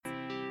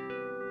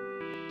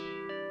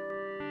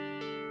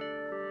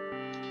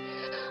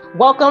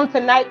Welcome to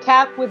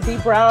Nightcap with B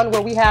Brown,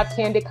 where we have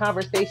candid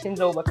conversations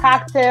over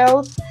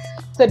cocktails.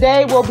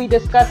 Today, we'll be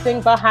discussing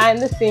behind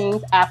the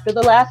scenes after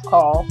the last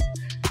call.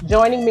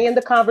 Joining me in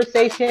the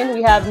conversation,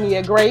 we have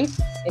Nia Grace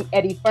and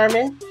Eddie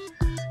Furman,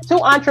 two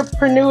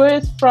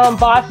entrepreneurs from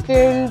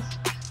Boston's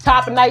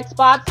top night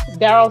spots,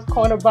 Daryl's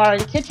Corner Bar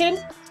and Kitchen,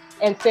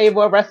 and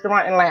Savor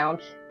Restaurant and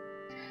Lounge.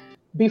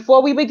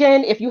 Before we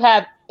begin, if you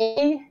have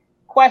any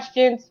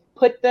questions,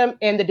 put them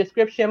in the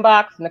description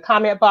box, in the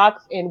comment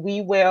box, and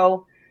we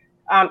will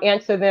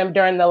answer them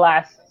during the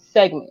last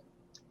segment.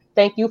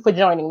 Thank you for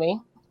joining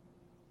me.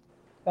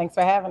 Thanks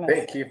for having us.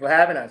 Thank you for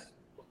having us.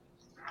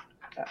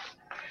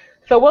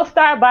 So we'll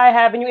start by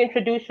having you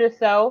introduce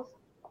yourselves,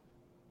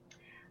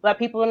 let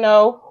people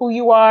know who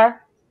you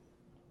are,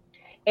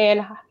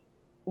 and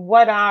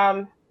what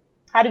how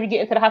did you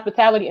get into the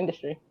hospitality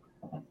industry?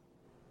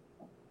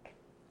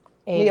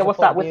 Nia, we'll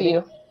start with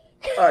you.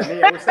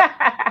 Nia, what's up?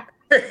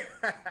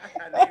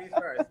 Ladies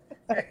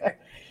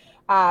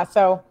first.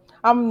 So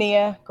I'm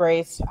Nia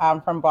Grace.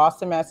 I'm from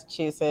Boston,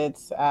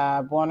 Massachusetts,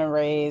 born and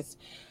raised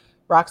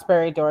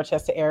Roxbury,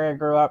 Dorchester area.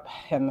 Grew up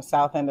in the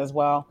South End as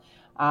well.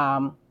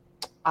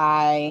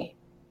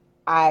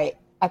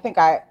 I think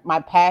my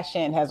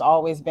passion has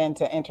always been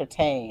to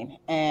entertain,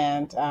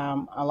 and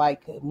I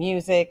like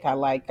music. I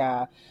like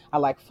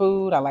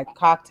food. I like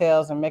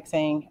cocktails and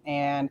mixing.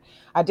 And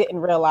I didn't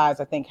realize,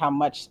 I think, how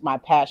much my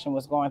passion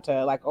was going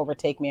to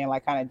overtake me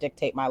and kind of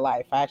dictate my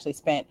life. I actually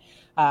spent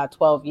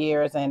 12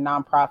 years in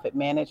nonprofit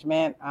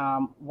management.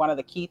 One of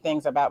the key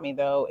things about me,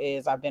 though,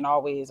 is I've been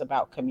always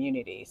about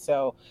community.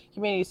 So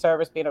community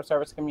service, being a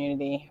service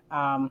community.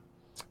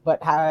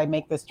 But how did I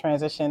make this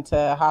transition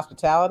to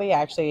hospitality? I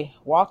actually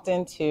walked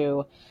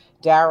into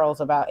Daryl's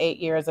about 8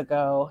 years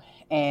ago,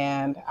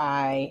 and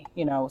I,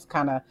 was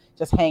kind of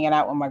just hanging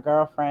out with my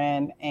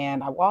girlfriend.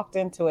 And I walked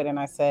into it and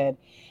I said,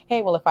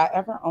 hey, well, if I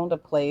ever owned a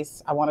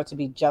place, I want it to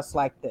be just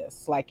like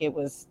this. It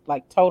was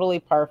totally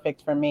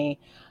perfect for me.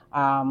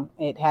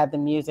 It had the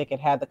music, it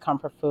had the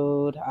comfort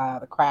food,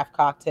 the craft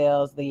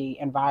cocktails. The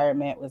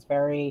environment was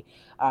very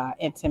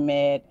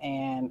intimate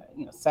and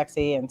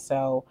sexy. And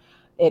so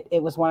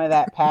it was one of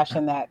that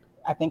passion that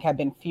I think had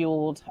been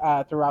fueled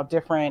throughout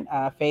different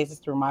phases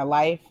through my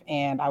life.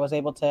 And I was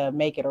able to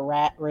make it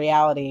a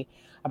reality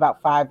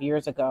about 5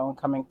 years ago and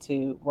coming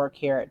to work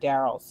here at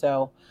Daryl's.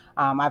 So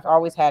I've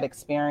always had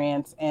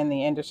experience in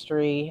the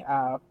industry.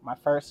 My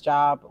first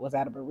job was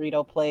at a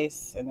burrito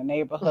place in the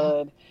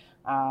neighborhood.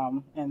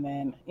 And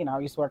then, I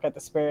used to work at the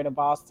Spirit of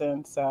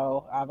Boston.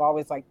 So I've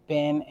always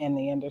been in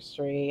the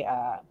industry,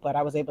 but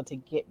I was able to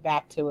get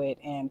back to it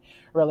and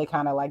really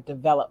kind of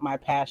develop my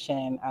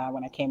passion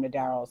when I came to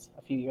Daryl's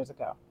a few years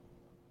ago.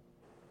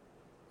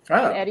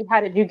 And Eddie,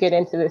 how did you get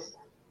into this?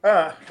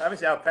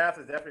 Obviously, our path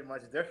is definitely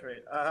much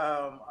different.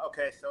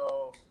 Okay,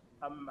 so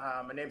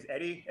my name's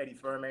Eddie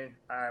Furman.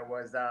 I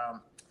was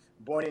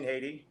born in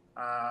Haiti,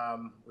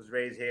 was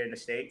raised here in the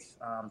States,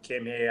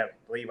 came here,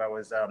 I believe I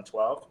was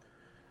 12.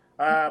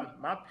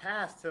 My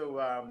path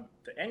to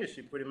the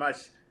industry pretty much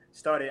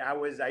started. I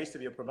used to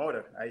be a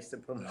promoter. I used to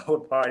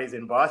promote parties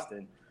in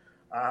Boston.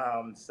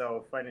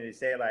 So funny to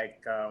say,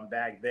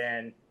 back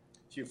then,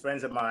 a few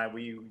friends of mine,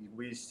 we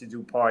used to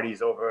do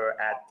parties over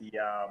at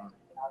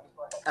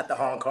the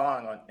Hong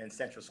Kong in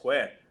Central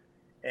Square.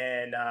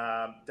 And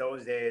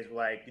those days,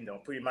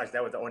 pretty much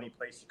that was the only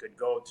place you could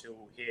go to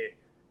hear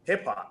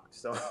hip hop.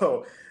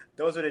 So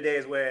those were the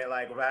days where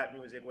rap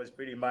music was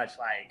pretty much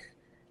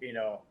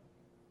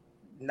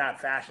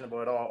not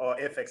fashionable at all, or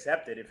if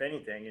accepted, if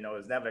anything, it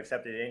was never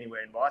accepted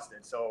anywhere in Boston.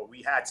 So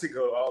we had to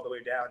go all the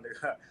way down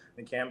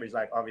to Cambridge,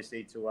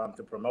 obviously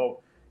to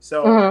promote.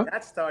 So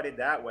that started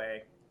that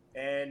way.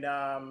 And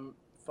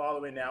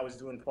following that, I was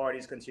doing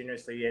parties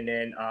continuously. And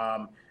then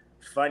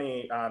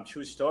funny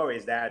true story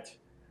is that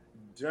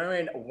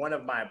during one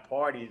of my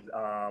parties,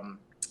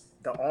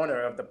 the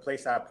owner of the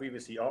place I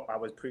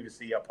was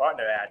previously a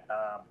partner at,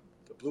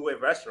 the Blue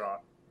Wave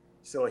Restaurant.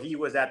 So he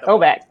was at the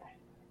back.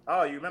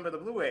 Oh, you remember the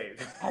Blue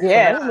Wave?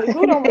 Yeah.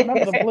 Who don't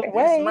remember the Blue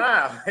Wave?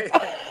 Smile.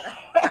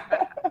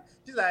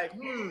 She's like,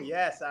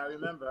 yes, I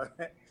remember.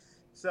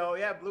 So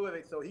yeah, Blue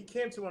Wave. So he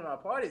came to one of our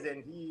parties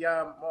and he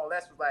more or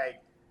less was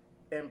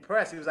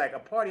impressed. He was a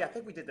party. I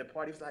think we did the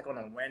party. It was on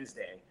a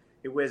Wednesday.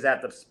 It was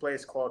at this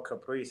place called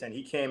Caprice, and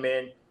he came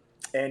in,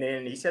 and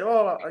then he said,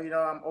 "Oh,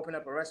 I'm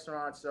opening up a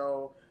restaurant,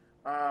 so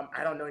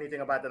I don't know anything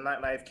about the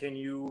nightlife. Can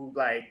you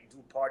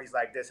do parties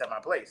like this at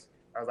my place?"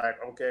 I was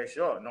like, okay,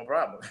 sure, no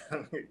problem.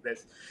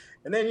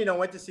 And then,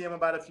 went to see him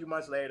about a few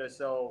months later.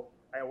 So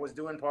I was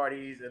doing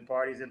parties and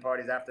parties and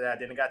parties after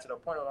that. Then it got to the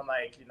point where I'm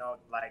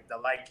the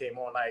light came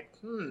on,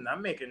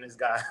 I'm making this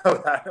guy a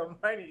lot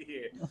of money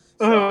here.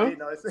 So,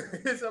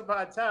 it's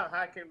about time.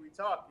 How can we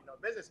talk,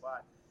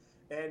 business-wise?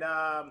 And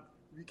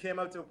we came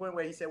up to a point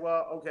where he said,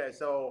 well, okay,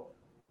 so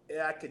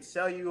I could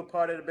sell you a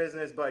part of the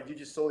business, but you're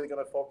just solely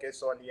going to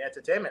focus on the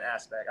entertainment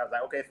aspect. I was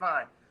like, okay,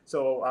 fine.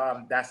 So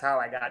that's how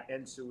I got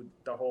into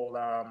the whole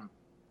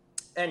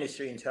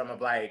industry in terms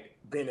of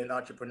being an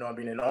entrepreneur,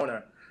 being an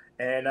owner.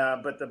 And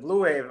but the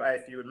Blue Wave,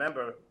 if you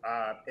remember,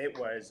 it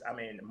was, I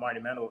mean,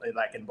 monumental,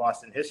 like in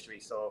Boston history.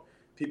 So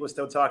people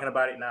still talking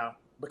about it now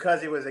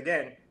because it was,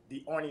 again,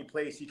 the only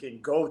place you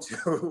can go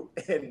to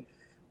and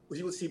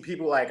you will see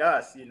people like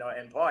us, you know,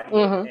 and party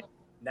and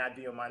not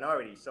be a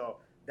minority. So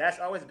that's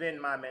always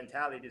been my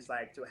mentality, just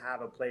like to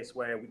have a place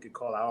where we could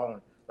call our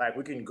own. Like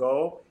we can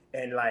go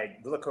and like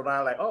look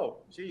around like, oh,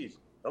 geez,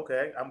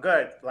 okay, I'm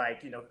good.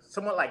 Like, you know,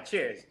 somewhat like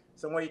Cheers.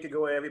 Somewhere you could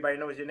go where everybody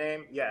knows your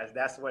name. Yes,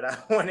 that's what I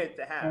wanted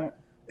to have.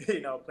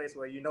 You know, a place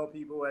where you know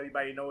people,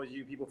 everybody knows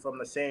you, people from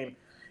the same,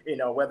 you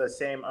know, whether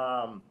same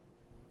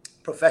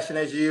profession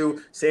as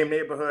you, same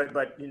neighborhood,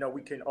 but you know,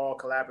 we can all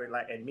collaborate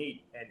like and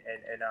meet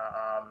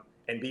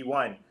and be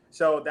one.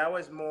 So that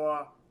was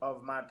more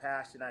of my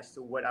passion as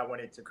to what I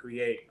wanted to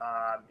create,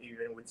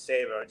 even with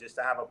Savor, just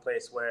to have a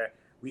place where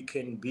we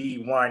can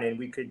be one and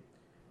we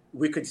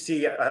could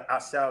see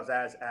ourselves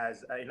as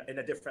in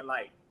a different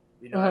light,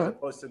 you know, as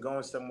opposed to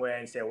going somewhere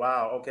and say,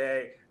 wow,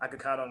 okay, I could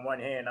count on one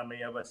hand how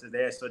many of us is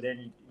there. So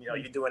then, you know,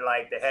 you're doing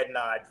like the head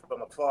nod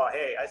from afar.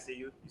 Hey, I see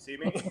you. You see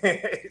me?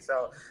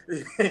 so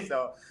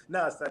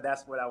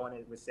that's what I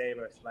wanted with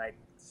Savor. Like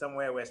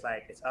somewhere where it's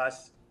like, it's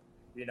us,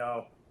 you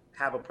know,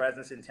 have a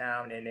presence in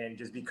town and then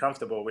just be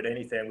comfortable with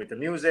anything, with the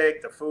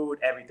music, the food,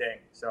 everything.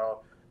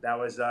 So that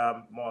was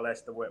more or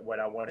less what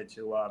I wanted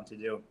to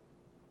do.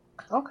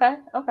 Okay.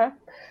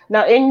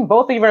 Now, in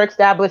both of your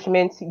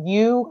establishments,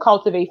 you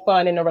cultivate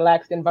fun in a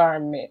relaxed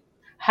environment.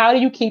 How do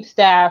you keep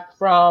staff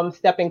from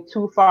stepping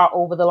too far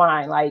over the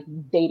line, like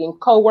dating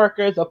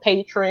coworkers or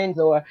patrons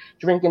or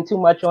drinking too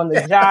much on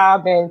the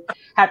job? And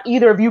have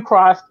either of you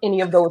crossed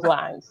any of those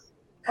lines?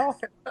 Oh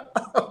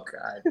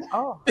God.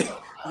 Oh.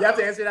 You have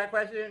to answer that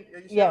question? Are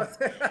you sure? Yes.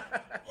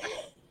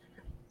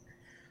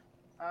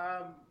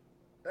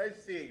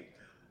 Let's see.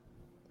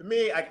 For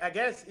me, I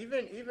guess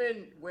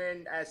even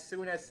when as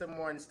soon as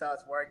someone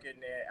starts working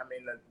there, I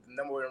mean, the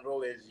number one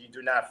rule is you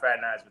do not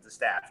fraternize with the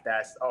staff.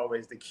 That's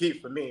always the key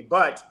for me.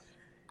 But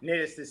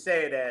needless to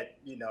say that,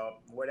 you know,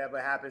 whatever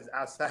happens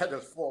outside the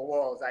four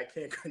walls, I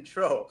can't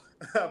control.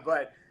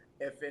 But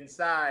if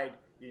inside,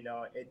 you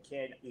know, it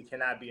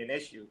cannot be an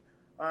issue.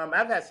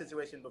 I've had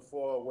situations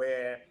before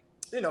where,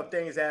 you know,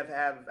 things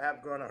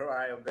have gone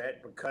awry a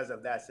bit because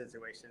of that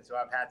situation. So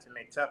I've had to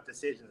make tough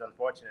decisions,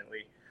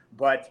 unfortunately.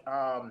 But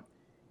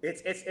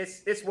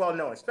it's well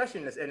known,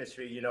 especially in this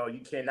industry. You know, you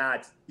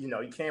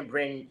can't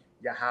bring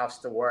your house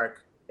to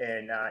work,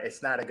 and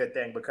it's not a good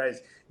thing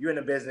because you're in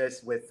a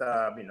business with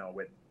you know,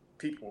 with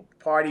people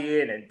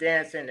partying and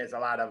dancing. There's a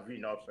lot of, you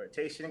know,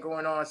 flirtation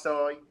going on.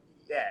 So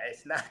yeah,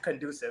 it's not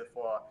conducive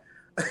for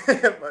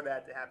for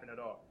that to happen at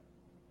all.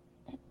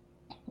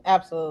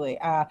 Absolutely.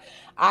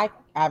 I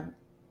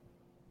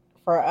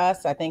for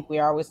us, I think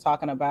we're always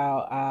talking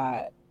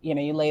about, you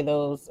know, you lay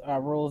those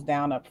rules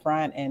down up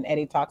front, and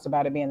Eddie talks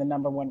about it being the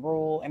number one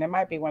rule, and it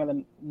might be one of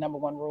the number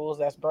one rules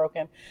that's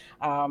broken.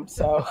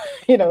 So,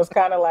 you know, it's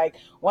kind of like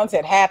once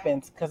it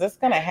happens, because it's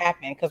going to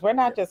happen, because we're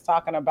not just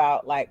talking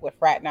about like with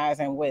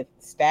fraternizing with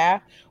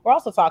staff, we're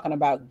also talking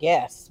about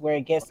guests where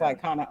it gets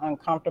like kind of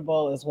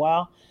uncomfortable as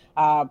well.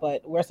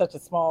 But we're such a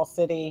small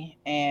city,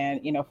 and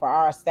you know, for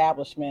our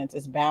establishments,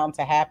 it's bound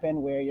to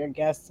happen where your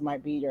guests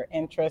might be your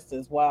interest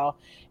as well,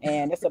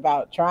 and it's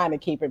about trying to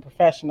keep it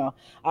professional.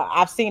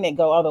 I've seen it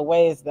go other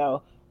ways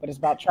though, but it's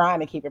about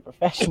trying to keep it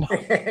professional.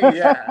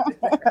 Yeah,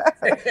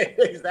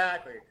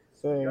 exactly.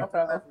 So, You have to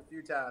laugh a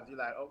few times. You're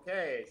like,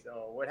 okay,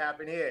 so what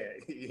happened here?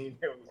 You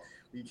know,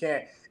 you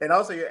can't. And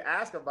also, you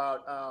ask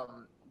about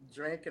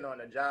drinking on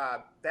the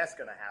job. That's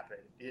gonna happen.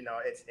 You know,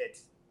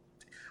 it's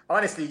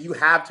honestly, you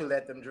have to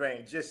let them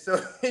drink just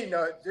so, you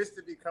know, just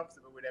to be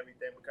comfortable with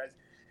everything. Because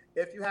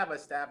if you have a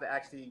staff that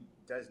actually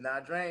does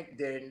not drink,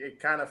 then it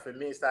kind of, for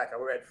me, it's like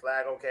a red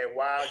flag. Okay,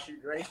 why aren't you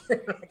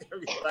drinking like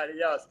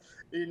everybody else?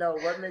 You know,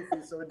 what makes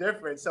you so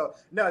different? So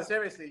no,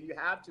 seriously, you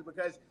have to,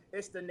 because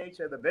it's the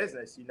nature of the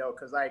business, you know,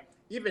 because like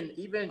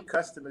even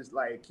customers,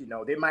 like, you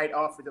know, they might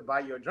offer to buy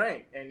you a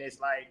drink, and it's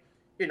like,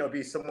 you know,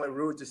 be somewhat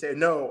rude to say,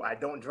 no, I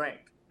don't drink.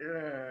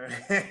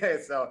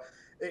 So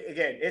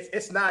again,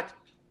 it's not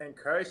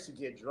encouraged to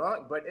get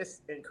drunk, but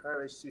it's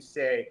encouraged to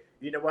say,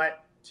 you know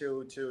what,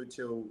 to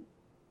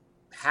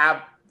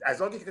have,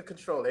 as long as you can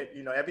control it,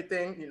 you know,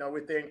 everything, you know,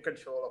 within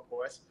control, of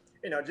course,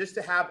 you know, just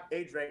to have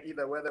a drink,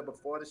 either whether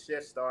before your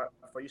shift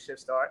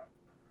start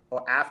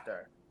or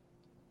after.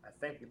 I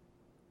think you're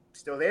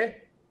still there.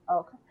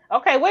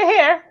 Okay, we're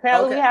here.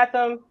 Apparently Okay. we had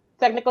some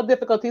technical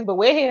difficulties, but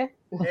we're here.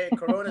 Hey,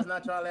 Corona's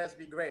not trying to let us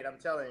be great, I'm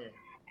telling you.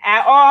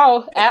 At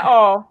all.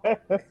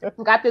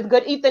 Got this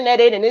good Ethernet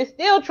in, and it's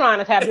still trying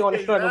to have you on the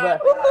struggle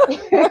bus.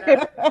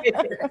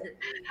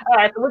 All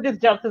right, so we'll just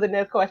jump to the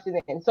next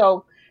question then.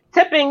 So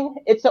tipping,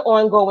 it's an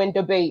ongoing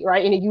debate,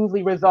 right? And it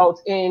usually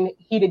results in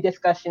heated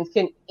discussions.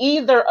 Can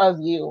either of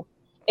you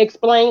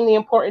explain the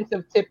importance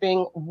of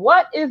tipping?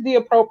 What is the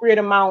appropriate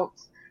amount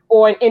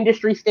or an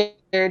industry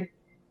standard?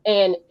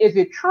 And is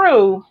it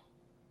true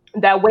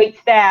that wait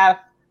staff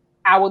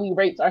hourly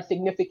rates are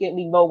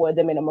significantly lower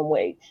than minimum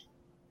wage?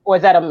 Or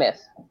is that a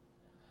myth?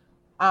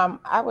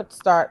 I would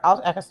start.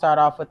 I can start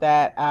off with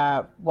that.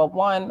 Well,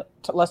 one,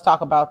 let's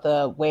talk about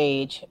the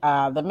wage.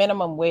 The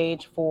minimum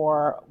wage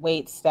for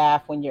wait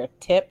staff when you're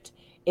tipped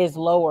is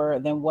lower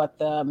than what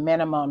the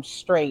minimum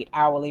straight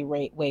hourly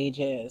rate wage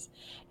is.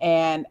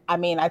 And I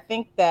mean, I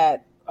think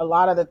that a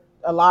lot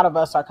of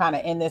us are kind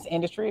of in this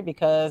industry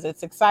because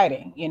it's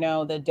exciting. You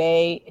know, the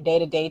day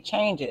to day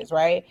changes,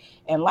 right?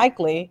 And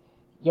likely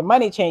your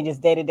money changes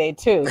day to day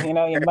too. You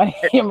know, your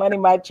money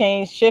might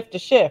change shift to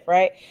shift,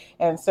 right?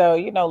 And so,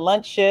 you know,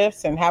 lunch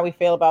shifts and how we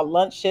feel about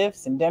lunch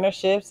shifts and dinner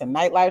shifts and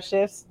nightlife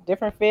shifts,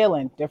 different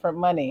feeling, different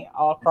money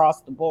all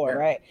across the board,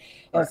 Yeah. right?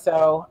 And Right.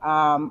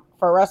 so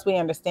for us, we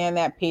understand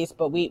that piece,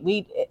 but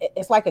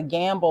it's like a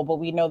gamble, but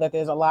we know that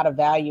there's a lot of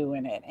value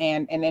in it.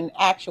 And in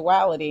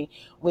actuality,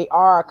 we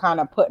are kind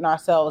of putting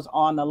ourselves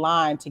on the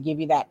line to give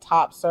you that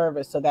top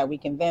service so that we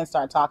can then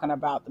start talking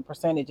about the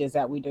percentages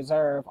that we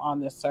deserve on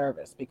this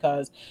service.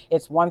 Because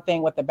it's one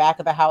thing what the back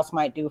of the house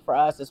might do for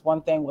us, it's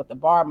one thing what the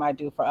bar might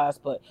do for us,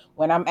 but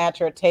when I'm at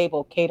your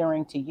table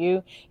catering to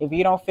you, if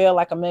you don't feel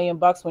like $1 million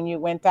when you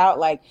went out,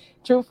 like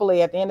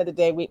truthfully, at the end of the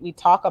day, we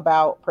talk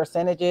about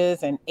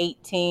percentages, and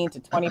 18 to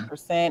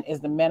 20% is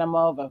the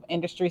minimum of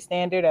industry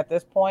standard at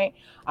this point.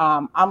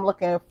 I'm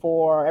looking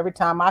for, every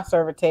time I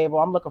serve a table,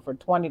 I'm looking for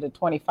 20 to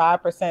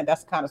 25%.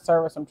 That's the kind of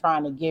service I'm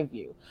trying to give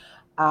you.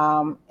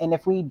 And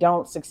if we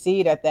don't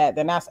succeed at that,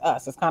 then that's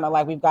us. It's kind of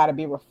like we've got to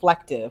be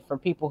reflective for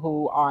people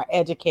who are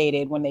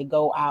educated when they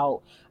go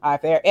out.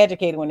 If they're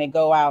educated when they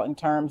go out in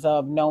terms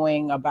of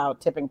knowing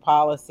about tipping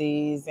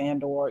policies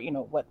and or, you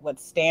know,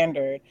 what's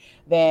standard,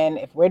 then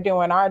if we're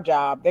doing our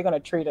job, they're going to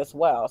treat us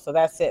well. So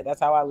that's it. That's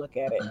how I look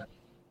at it.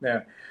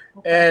 Yeah.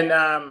 And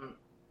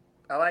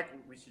I like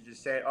what you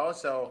just said.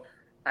 Also,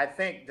 I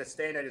think the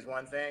standard is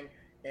one thing.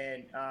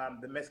 And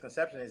the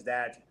misconception is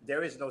that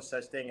there is no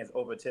such thing as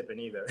over tipping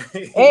either.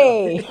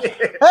 Hey,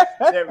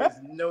 There is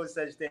no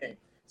such thing.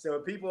 So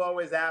people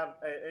always have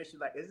an issue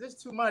like, is this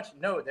too much?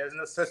 No, there's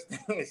no such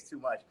thing as too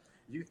much.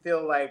 You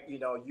feel like, you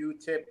know, you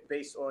tip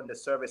based on the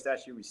service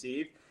that you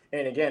receive.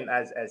 And again,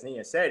 as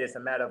Nia said, it's a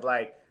matter of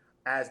like,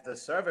 as the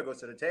server goes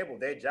to the table,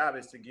 their job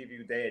is to give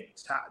you their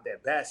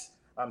best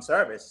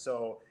service.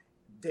 So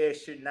there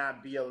should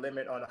not be a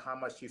limit on how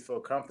much you feel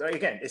comfortable.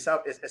 Again, it's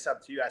up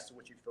to you as to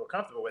what you feel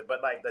comfortable with.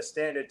 But like the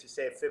standard to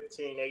say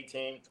 15,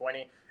 18,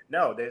 20,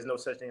 no, there's no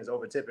such thing as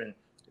over tipping.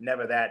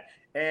 Never that.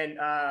 And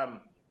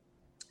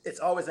it's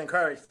always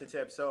encouraged to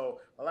tip. So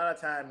a lot of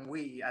time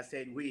I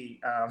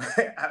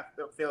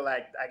feel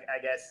like, I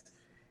guess,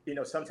 you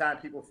know,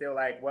 sometimes people feel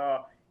like,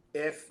 well,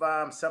 if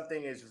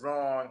something is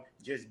wrong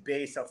just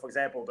based on, for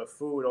example, the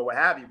food or what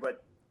have you,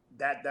 but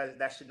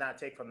that should not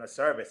take from the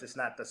service. It's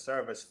not the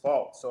service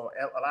fault. So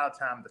a lot of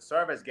times the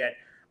servers get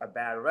a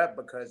bad rep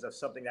because of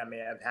something that may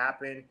have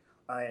happened,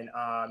 and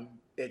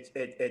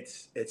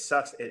it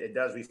sucks. It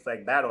does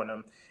reflect bad on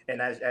them.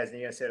 And as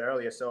Nia said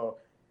earlier, so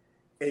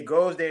it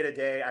goes day to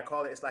day. I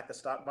call it's like the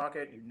stock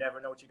market. You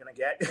never know what you're gonna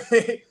get.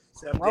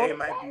 Someday it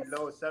might be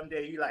low.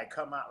 Someday you like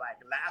come out like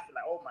laughing,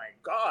 like, oh my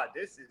God,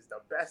 this is the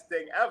best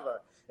thing ever.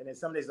 And then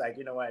some days like,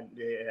 you know what,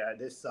 yeah,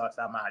 this sucks.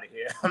 I'm out of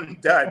here. I'm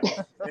done.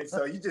 And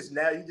so you just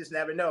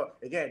never know.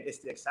 Again, it's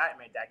the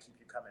excitement that keeps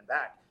you coming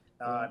back.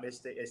 It's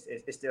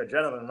the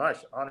adrenaline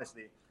rush,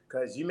 honestly,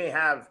 because you may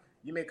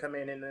come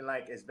in and then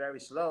like it's very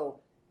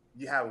slow.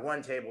 You have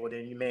one table,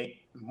 then you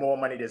make more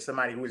money than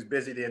somebody who is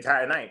busy the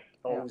entire night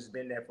or who's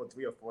been there for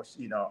 3 or 4,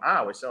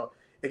 hours. So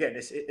again,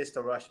 it's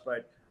the rush,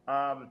 but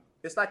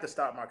it's like the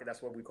stock market.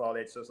 That's what we call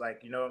it. So it's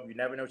like, you know, you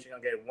never know what you're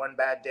gonna get. One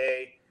bad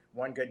day,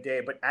 one good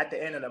day, but at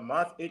the end of the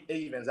month, it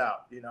evens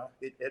out. You know,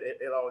 it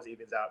always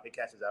evens out. It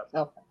catches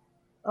up.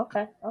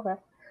 Okay.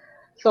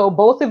 So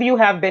both of you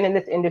have been in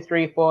this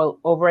industry for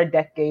over a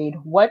decade.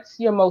 What's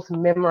your most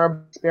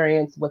memorable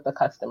experience with a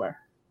customer?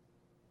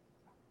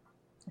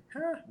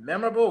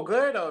 Memorable,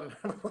 good, or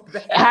memorable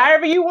bad?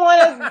 However you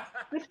want to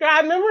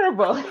describe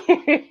memorable.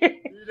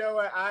 You know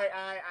what?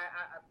 I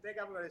think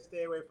I'm gonna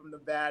stay away from the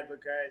bad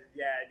because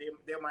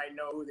they might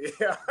know who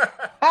they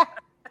are.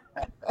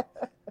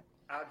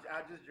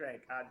 I'll just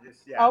drink.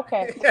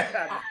 Okay.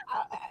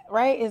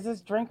 Right? Is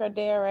this drink or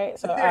dare? Right.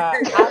 So I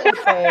would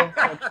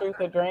say truth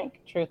or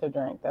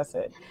drink. That's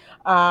it.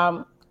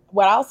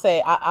 What I'll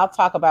say, I'll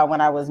talk about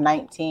when I was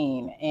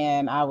 19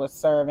 and I was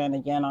serving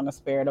again on the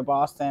Spirit of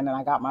Boston, and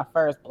I got my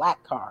first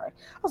black card.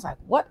 I was like,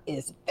 what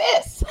is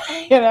this?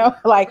 You know,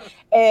 like,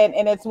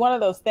 and it's one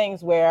of those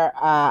things where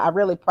I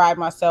really pride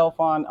myself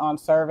on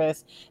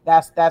service.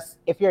 That's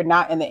if you're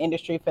not in the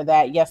industry for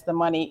that, yes, the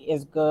money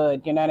is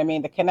good. You know what I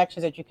mean? The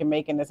connections that you can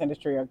make in this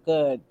industry are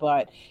good.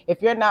 But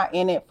if you're not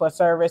in it for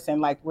service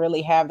and like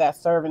really have that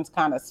servant's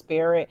kind of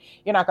spirit,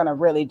 you're not going to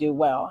really do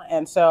well.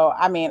 And so,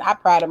 I mean, I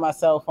prided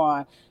myself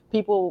on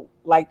people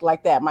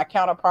like that. My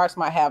counterparts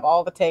might have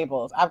all the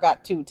tables. I've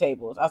got 2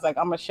 tables. I was like,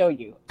 I'm gonna show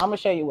you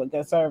what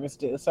good service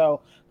do.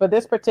 So for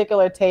this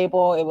particular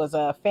table, it was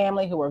a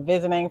family who were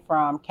visiting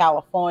from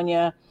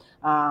California.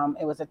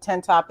 It was a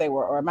 10 top.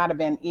 Or it might have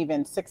been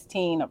even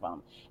 16 of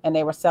them, and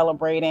they were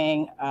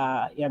celebrating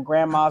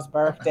grandma's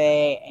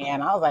birthday.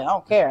 And I was like, I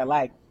don't care.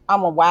 Like,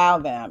 I'm gonna wow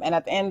them. And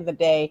at the end of the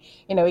day,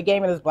 you know, he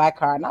gave me this black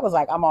card, and I was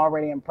like, I'm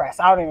already impressed.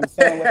 I don't even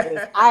understand what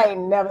this. I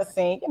ain't never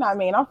seen. You know, what I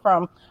mean, I'm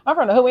from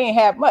the hood. We ain't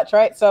have much,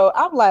 right? So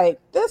I'm like,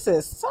 this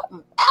is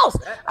something else.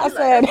 I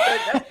said,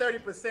 that's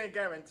 30%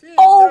 guaranteed.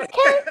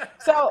 Okay.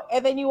 So,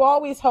 and then you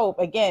always hope.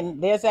 Again,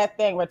 there's that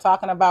thing we're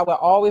talking about. We're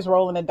always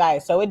rolling the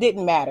dice. So it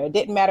didn't matter. It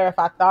didn't matter if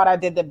I thought I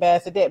did the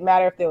best. It didn't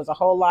matter if there was a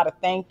whole lot of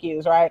thank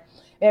yous, right?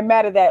 It didn't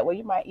matter that, well,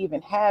 you might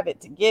even have it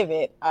to give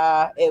it.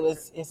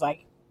 It's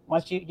like,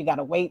 once you got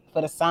to wait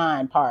for the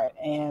sign part.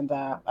 And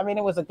I mean,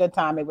 it was a good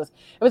time. It was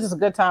just a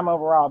good time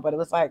overall. But it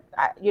was like,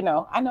 I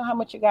know how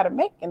much you got to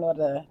make in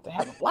order to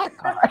have a black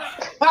card.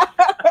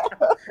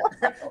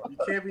 You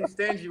can't be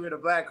stingy with a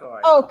black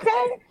card.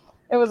 Okay.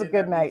 It was a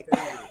good night.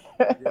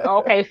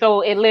 Okay,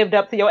 so it lived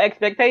up to your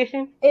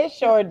expectations? It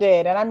sure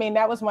did. And I mean,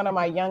 that was one of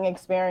my young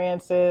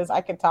experiences.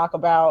 I can talk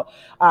about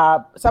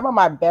some of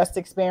my best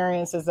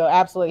experiences, though,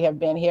 absolutely have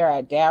been here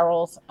at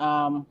Daryl's.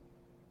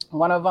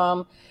 One of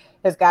them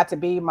has got to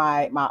be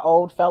my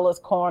old fellas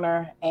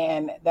corner,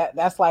 and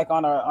that's like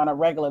on a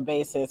regular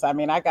basis. I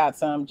mean, I got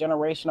some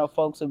generational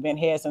folks who've been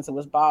here since it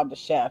was Bob the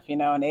Chef, you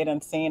know, and they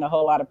done seen a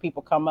whole lot of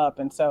people come up,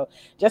 and so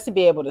just to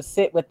be able to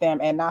sit with them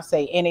and not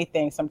say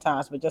anything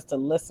sometimes, but just to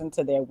listen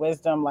to their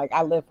wisdom, like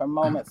I live for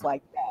moments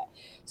like that.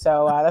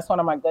 So that's one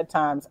of my good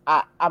times.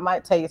 I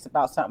might tell you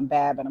about something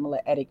bad, but I'm gonna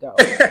let Eddie go.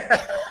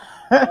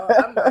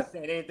 I'm not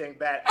saying anything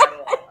bad at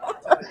all. I'm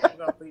telling you, I'm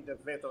gonna plead the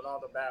fifth on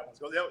all the bad ones.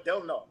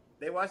 They'll know.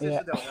 They watch this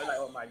show, they're like,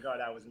 oh my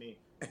God, that was me.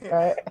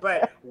 Right.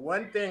 But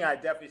one thing I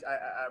definitely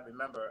I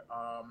remember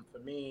for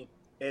me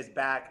is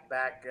back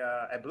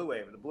at Blue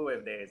Wave, the Blue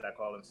Wave days I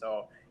call them.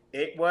 So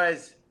it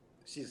was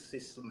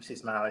she's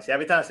smiling.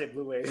 Every time I say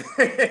Blue Wave,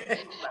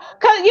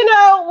 cause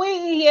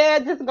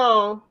just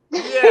gone.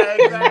 Yeah,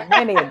 exactly.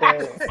 Many a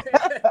day.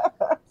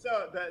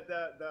 So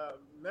the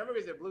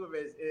memories of Blue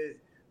Wave is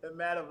the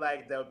matter of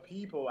like the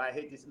people I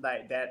hate this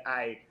like that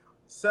I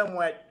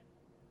somewhat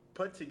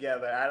put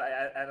together.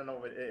 I don't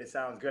know if it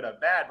sounds good or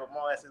bad, but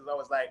more or less it's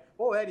always like,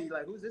 oh Eddie,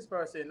 like who's this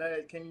person?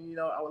 Can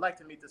I would like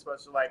to meet this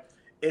person. Like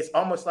it's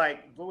almost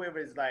like Blue Wave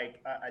is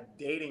like a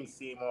dating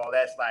scene, more or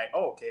less. Like,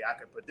 oh, okay, I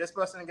could put this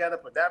person together,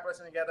 put that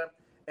person together,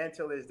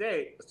 until this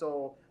day.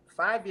 So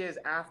 5 years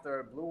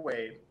after Blue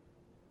Wave,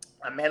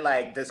 I met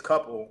like this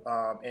couple,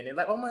 and they're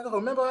like, oh my God,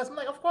 remember us? I'm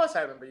like, of course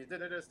I remember you.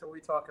 So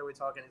we talking.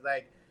 He's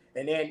like,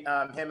 and then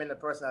him and the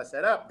person I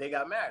set up, they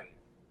got married.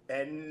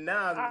 And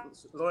now,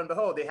 lo and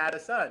behold, they had a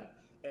son.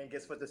 And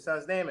guess what the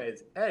son's name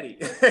is? Eddie.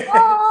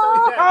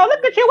 Oh,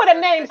 look at you with a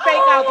namesake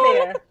out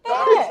there. So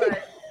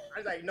I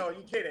was like, no,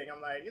 you kidding.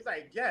 I'm like, it's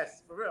like,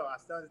 yes, for real. Our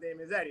son's name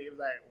is Eddie. It was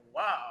like,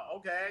 wow,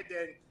 okay.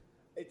 Then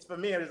it's for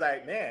me, it was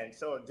like, man,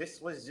 so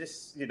this was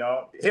just,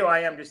 here I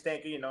am just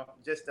thinking,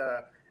 just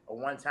a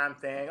one-time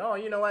thing. Oh,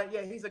 you know what?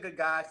 Yeah, he's a good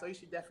guy. So you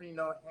should definitely,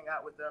 hang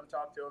out with him,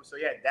 talk to him. So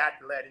yeah, that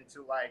led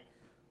into like,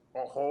 a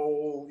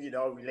whole,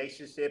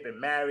 relationship and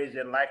marriage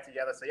and life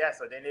together. So yeah,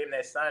 so they named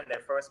their son, their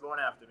firstborn,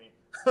 after me.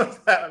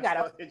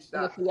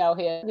 Look you out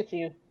here. Look at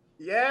you.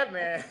 Yeah,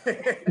 man.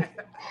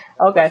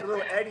 Okay.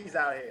 Little Eddies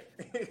out here.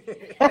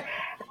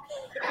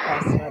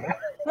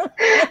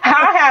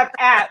 How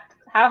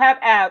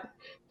have apps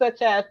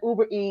such as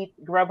Uber Eats,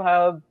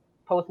 Grubhub,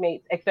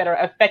 Postmates, etc.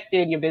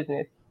 affected your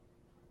business?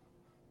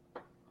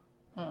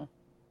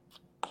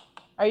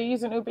 Are you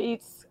using Uber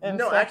Eats?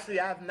 No, actually,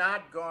 I have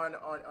not gone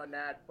on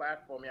that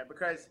platform yet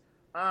because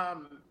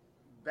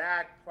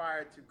back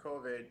prior to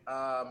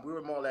COVID, we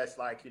were more or less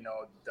like,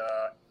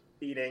 the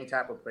eating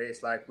type of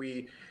place. Like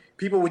we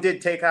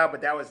did takeout,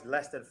 but that was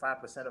less than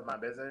 5% of my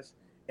business.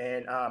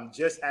 And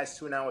just as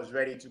soon as I was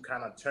ready to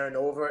kind of turn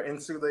over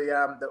into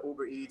the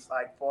Uber Eats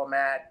like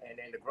format and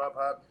then the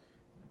Grubhub,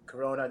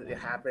 Corona, it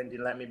happened,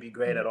 didn't let me be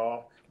great at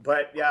all.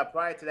 But yeah,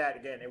 prior to that,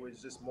 again, it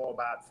was just more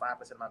about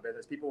 5% of my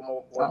business. People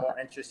were more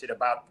interested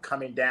about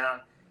coming down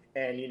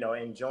and,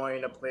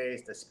 enjoying the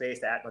place, the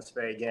space, the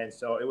atmosphere again.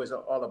 So it was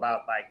all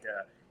about like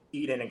the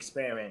eating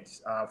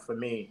experience for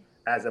me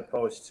as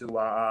opposed to,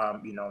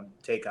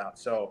 takeout.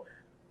 So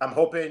I'm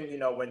hoping,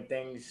 when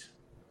things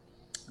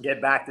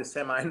get back to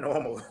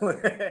semi-normal,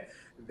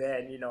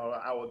 then,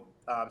 I will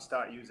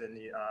start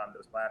using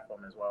those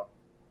platforms as well.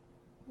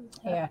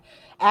 Yeah,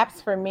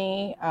 apps for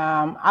me,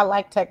 I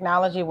like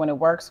technology when it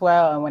works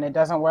well, and when it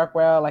doesn't work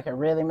well, like it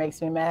really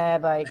makes me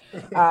mad. Like,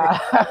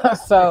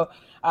 so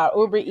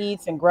Uber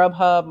Eats and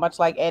Grubhub, much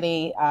like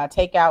Eddie,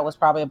 takeout was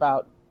probably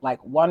about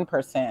like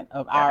 1%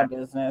 of our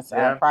business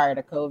prior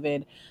to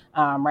COVID.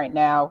 Right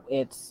now,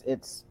 it's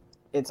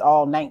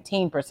all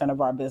 19%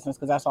 of our business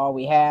because that's all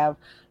we have.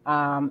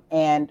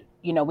 And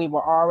we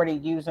were already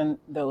using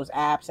those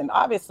apps, and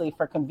obviously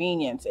for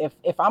convenience,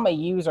 if I'm a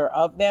user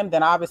of them,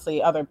 then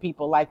obviously other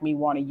people like me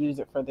want to use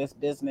it for this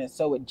business.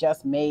 So it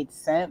just made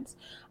sense.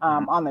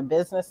 On the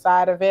business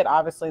side of it,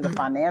 obviously the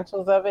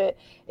financials of it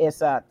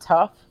is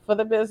tough for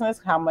the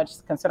business,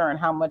 considering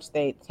how much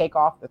they take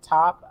off the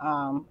top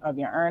of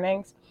your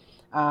earnings.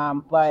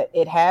 But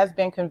it has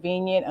been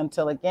convenient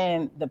until,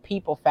 again, the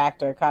people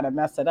factor kind of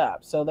mess it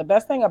up. So the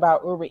best thing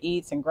about Uber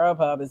Eats and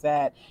Grubhub is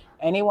that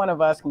Any one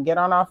of us can get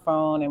on our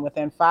phone and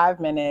within 5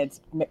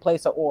 minutes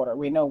place an order.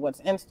 We know what's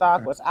in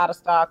stock, what's out of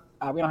stock.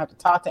 We don't have to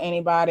talk to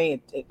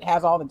anybody. It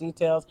has all the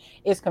details.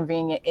 It's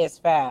convenient. It's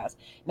fast.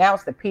 Now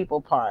it's the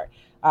people part.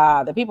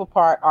 The people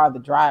part are the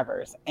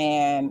drivers.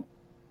 And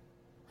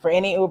for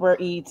any Uber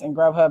Eats and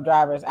Grubhub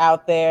drivers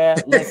out there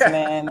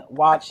listening,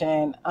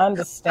 watching,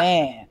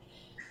 understand.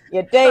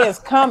 Your day is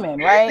coming,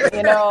 right?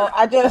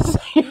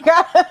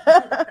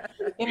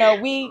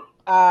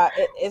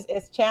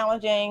 It's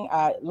challenging.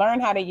 Learn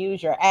how to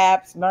use your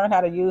apps, learn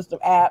how to use the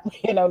app,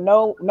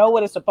 know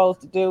what it's supposed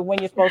to do, when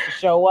you're supposed to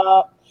show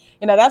up.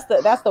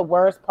 That's the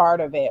worst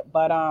part of it.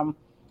 But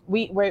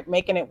we're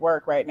making it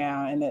work right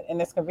now, and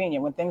it's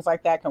convenient. When things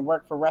like that can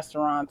work for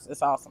restaurants,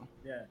 it's awesome.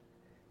 Yeah.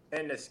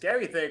 And the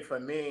scary thing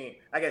for me,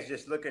 I guess,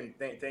 just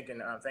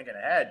thinking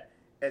ahead,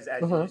 is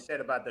as you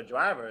said about the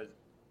drivers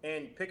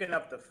and picking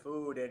up the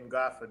food, and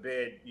God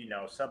forbid,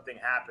 something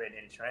happened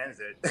in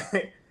transit,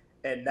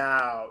 and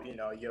now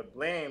you're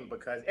blamed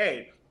because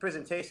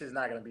presentation is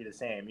not going to be the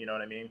same. You know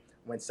what I mean?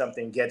 When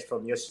something gets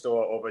from your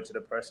store over to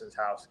the person's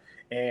house,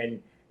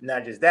 and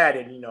not just that,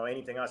 and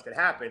anything else could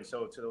happen.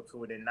 So to the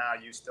food, and now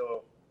you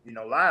still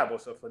liable.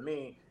 So for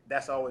me,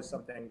 that's always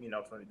something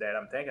that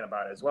I'm thinking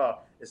about as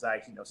well. It's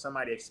like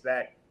somebody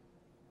expect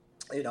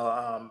I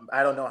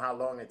don't know how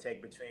long it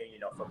take between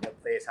from their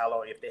place, how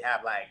long, if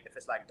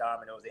it's like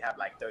Domino's, they have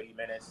like 30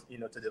 minutes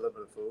to deliver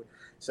the food.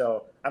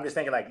 So I'm just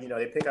thinking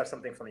they pick up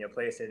something from your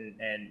place, and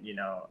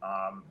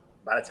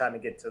by the time you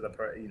get to the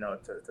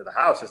to the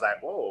house, it's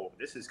like, whoa,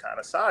 this is kind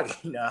of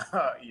soggy now.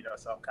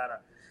 So I'm kind of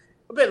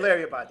a bit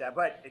leery about that.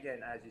 But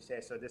again, as you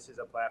say, so this is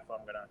a platform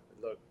I'm gonna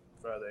look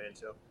further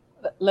into.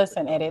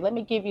 Listen, Eddie, let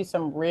me give you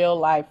some real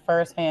life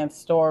firsthand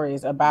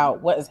stories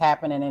about what is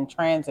happening in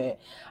transit.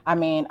 I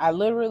mean, I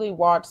literally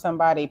watched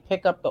somebody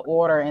pick up the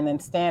order and then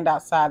stand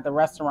outside the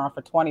restaurant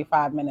for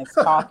 25 minutes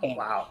talking.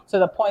 Wow. To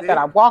the point that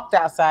I walked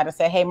outside and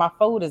said, hey, my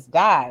food has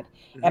died.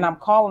 And I'm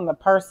calling the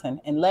person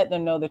and letting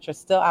them know that you're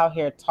still out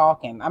here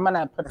talking. I'm going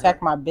to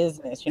protect my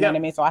business. You know what I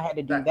mean? So I had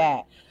to do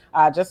that.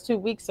 Just 2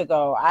 weeks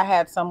ago, I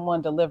had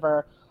someone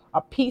deliver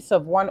a piece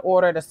of one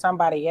order to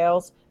somebody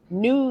else,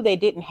 knew they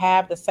didn't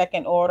have the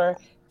second order,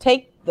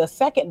 take the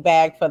second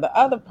bag for the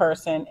other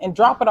person and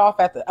drop it off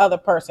at the other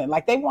person.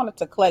 Like they wanted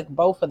to collect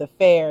both of the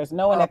fares,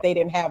 knowing that they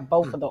didn't have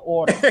both of the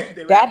orders.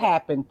 That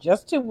happened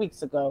just 2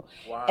 weeks ago.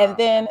 Wow. And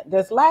then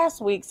this last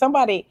week,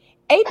 somebody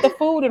ate the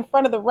food in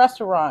front of the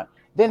restaurant,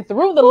 then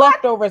threw the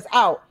leftovers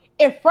out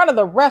in front of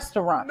the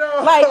restaurant.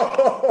 No. Like,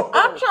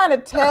 I'm trying to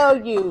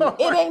tell you,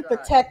 it ain't the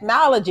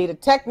technology. The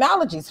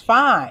technology's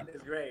fine.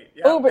 It's great.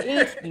 Yep. Uber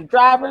Eats, you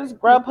drivers,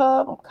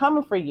 Grubhub, I'm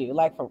coming for you,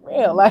 like for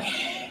real. Like,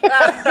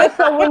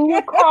 so when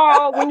you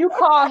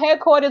call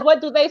headquarters,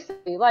 what do they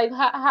say? Like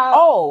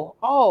how?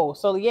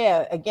 So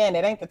yeah, again,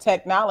 it ain't the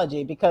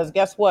technology, because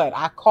guess what?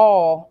 I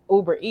call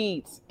Uber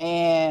Eats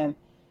and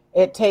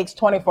it takes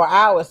 24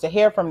 hours to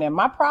hear from them.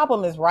 My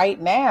problem is right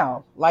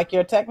now, like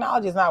your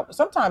technology is not,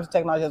 sometimes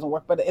technology doesn't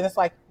work, but it's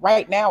like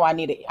right now I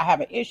have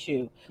an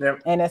issue.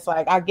 Yep. And it's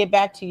like, I'll get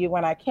back to you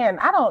when I can.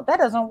 That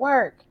doesn't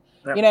work.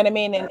 Yep. You know what I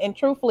mean? And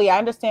truthfully, I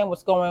understand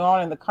what's going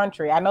on in the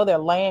country. I know they're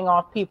laying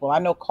off people. I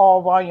know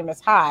call volume is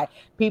high.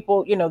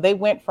 People, they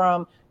went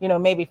from,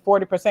 maybe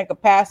 40%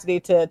 capacity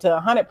to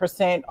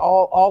 100%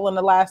 all in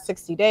the last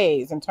 60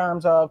 days in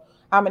terms of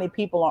how many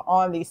people are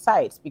on these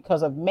sites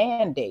because of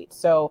mandates.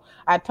 So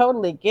I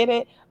totally get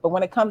it. But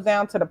when it comes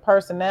down to the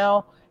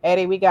personnel,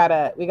 Eddie, we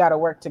gotta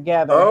work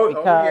together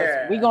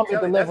because we're gonna be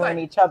delivering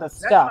each other's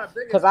stuff.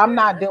 Because I'm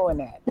not doing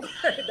that.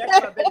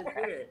 That's my biggest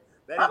fear.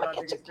 That is my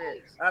biggest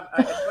fear.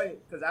 It's funny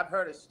because I've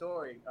heard a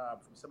story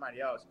from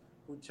somebody else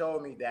who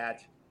told me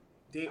that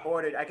they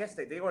ordered, I guess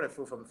they ordered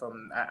food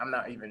from I'm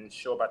not even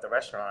sure about the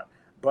restaurant,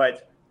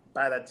 but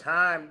by the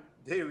time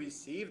they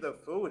received the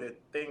food,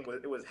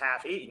 it was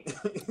half eaten.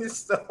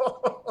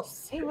 So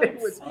see what it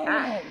was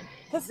half.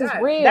 This is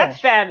real. That's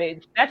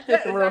savage. That's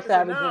just real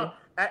savage.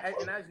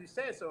 And as you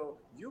said, so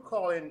you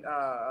call in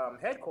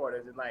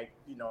headquarters, and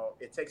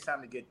it takes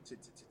time to get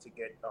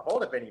a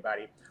hold of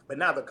anybody. But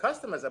now the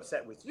customer's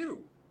upset with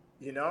you.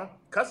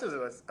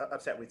 Customers are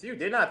upset with you.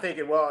 They're not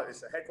thinking, well,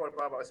 it's a headquarters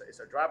problem, it's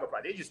a driver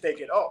problem. They're just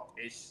thinking, oh,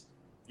 it's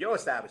your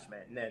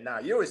establishment, and then now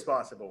you're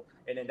responsible,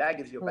 and then that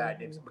gives you a bad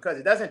name because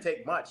it doesn't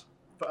take much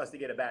for us to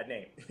get a bad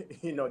name.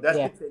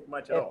 Doesn't take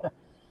much at all.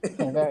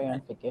 Very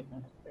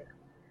unforgiving.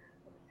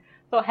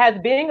 So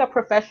has being a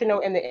professional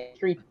in the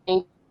industry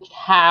changed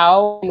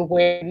how and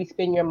where you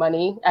spend your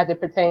money as it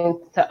pertains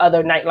to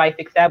other nightlife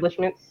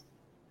establishments?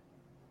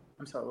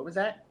 I'm sorry, what was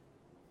that?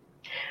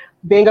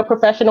 Being a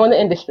professional in the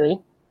industry.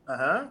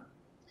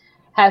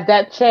 Has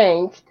that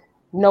changed,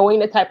 knowing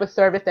the type of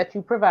service that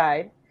you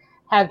provide?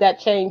 Has that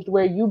changed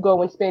where you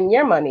go and spend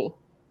your money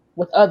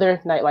with other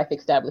nightlife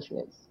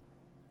establishments?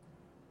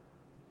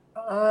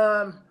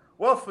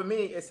 Well, for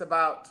me, it's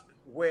about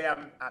where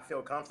I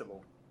feel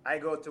comfortable. I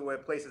go to where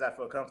places I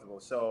feel comfortable.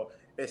 So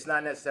it's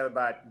not necessarily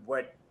about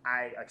what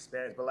I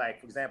experience, but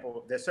like, for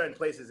example, there's certain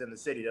places in the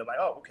city that are like,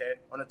 oh, okay,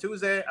 on a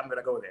Tuesday, I'm going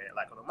to go there.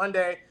 Like on a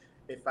Monday,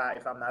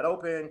 if I'm not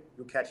open,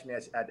 you'll catch me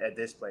at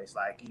this place.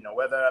 Like, you know,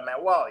 whether I'm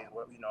at Wally's,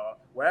 you know,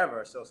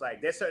 wherever. So it's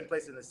like there's certain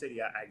places in the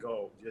city I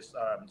go just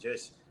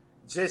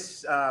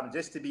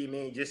to be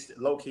me, just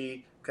low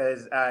key.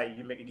 Because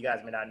you guys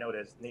may not know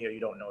this, Nia,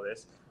 you don't know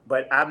this,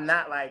 but I'm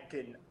not like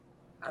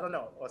I don't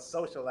know, a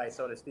socialite,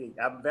 so to speak.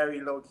 I'm very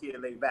low key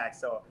and laid back.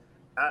 So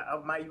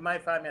you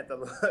might find me at the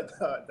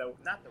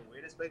not the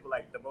weirdest place, but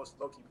like the most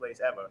low key place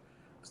ever.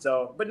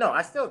 So, but no,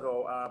 I still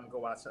go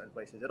out certain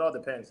places. It all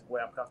depends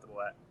where I'm comfortable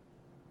at.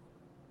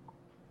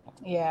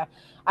 Yeah,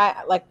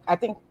 I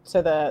think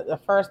to the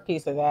first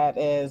piece of that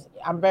is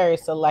I'm very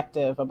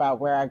selective about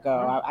where I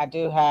go. I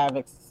do have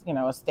a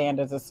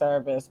standards of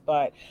service,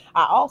 but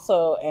I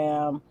also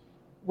am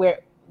where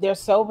there's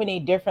so many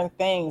different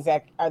things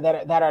that are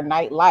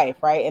nightlife,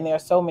 right? And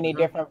there's so many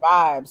different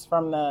vibes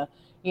from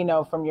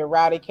from your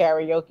rowdy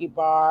karaoke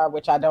bar,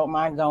 which I don't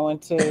mind going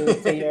to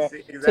your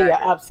Exactly. to your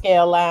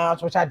upscale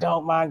lounge, which I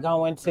don't mind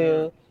going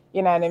to.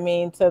 You know what I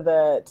mean? To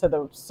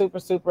the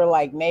super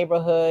like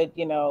neighborhood,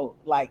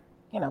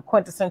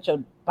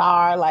 quintessential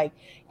bar, like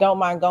don't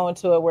mind going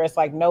to it where it's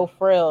like no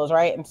frills,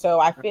 right? And so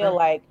I feel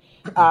like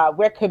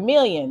we're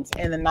chameleons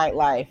in the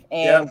nightlife,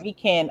 and we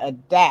can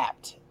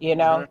adapt,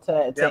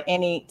 to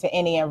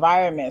any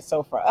environment.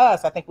 So for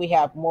us, I think we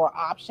have more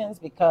options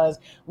because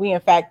we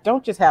in fact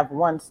don't just have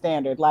one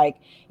standard. Like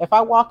if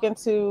I walk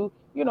into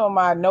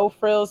my no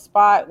frills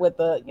spot with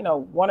the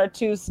one or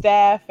two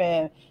staff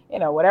and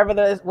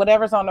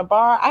whatever's on the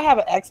bar, I have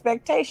an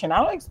expectation.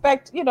 I don't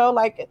expect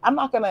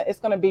it's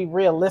gonna be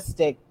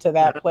realistic to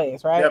that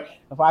place, right?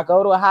 If I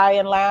go to a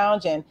high-end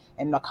lounge and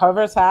the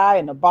cover's high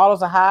and the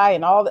bottles are high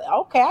and I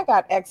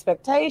got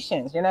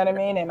expectations, you know what I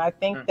mean? And I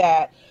think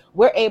that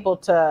we're able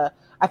to,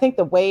 I think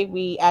the way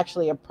we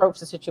actually approach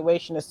the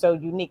situation is so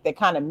unique. They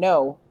kind of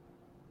know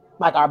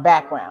like our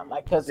background,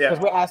 like because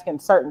we're asking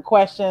certain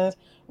questions,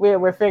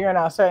 we're figuring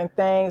out certain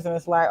things, and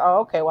it's like,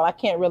 oh, okay, well, I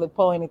can't really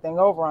pull anything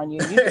over on you,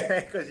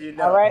 because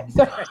all right.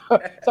 So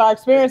our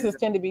experiences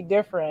tend to be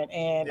different,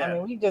 and I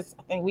mean, I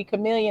think we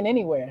chameleon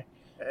anywhere.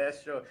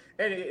 That's true.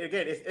 And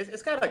again,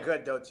 it's kind of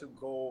good though to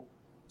go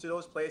to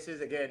those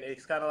places. Again,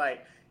 it's kind of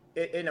like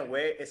in a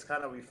way, it's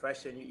kind of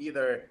refreshing. You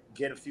either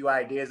get a few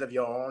ideas of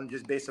your own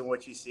just based on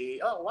what you see.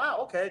 Oh wow,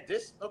 okay,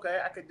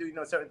 I could do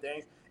certain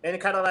things, and it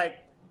kind of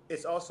like.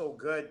 It's also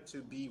good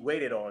to be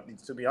waited on,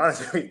 to be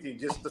honest with you,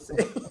 just to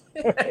say,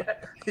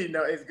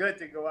 it's good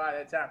to go out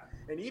at time.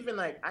 And even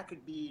like, I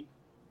could be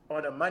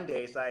on a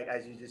Monday, it's like,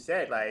 as you just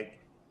said, like,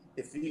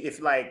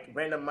 if like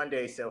random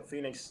Monday, so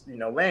Phoenix,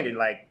 landed,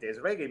 like there's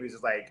reggae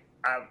music, like,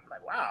 I'm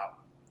like, wow,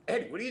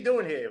 Eddie, what are you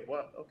doing here?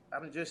 Well,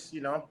 I'm just,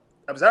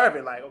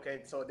 observing, like,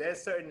 okay, so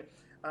there's certain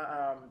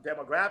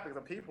demographics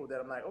of people that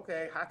I'm like,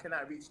 okay, how can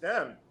I reach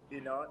them?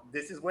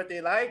 This is what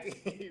they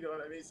like. You know what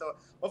I mean? So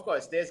of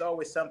course, there's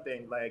always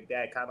something like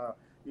that kind of,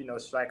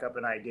 strike up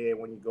an idea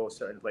when you go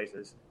certain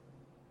places.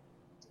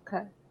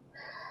 Okay.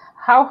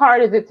 How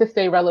hard is it to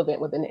stay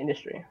relevant within the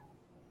industry?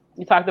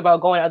 You talked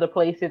about going to other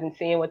places and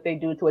seeing what they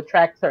do to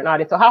attract certain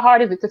audience. So how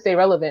hard is it to stay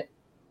relevant?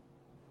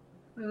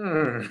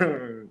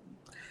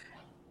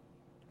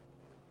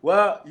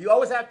 Well, you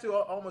always have to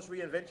almost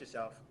reinvent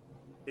yourself,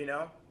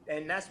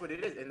 and that's what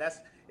it is. And that's,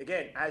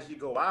 again, as you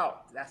go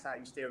out, that's how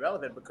you stay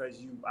relevant,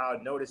 because you are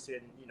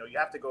noticing, you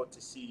have to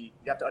you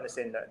have to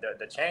understand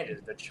the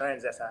changes, the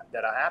trends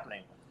that are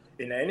happening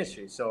in the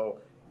industry. So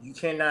you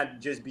cannot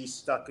just be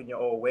stuck in your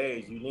old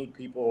ways. You need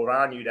people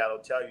around you that'll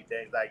tell you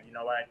things like, you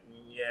know what,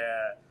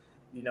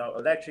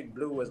 Electric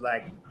Blue was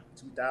like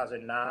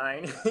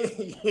 2009.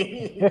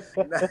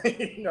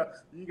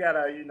 You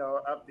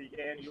gotta, up the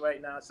ante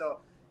right now. So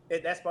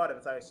that's part of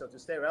it. So to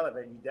stay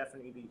relevant, you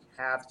definitely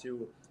have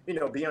to,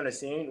 be on the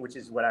scene, which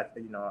is what I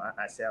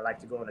say. I like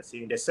to go on the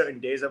scene. There's certain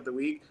days of the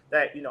week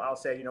that, I'll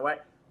say, you know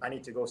what, I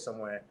need to go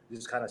somewhere,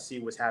 just kind of see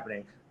what's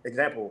happening.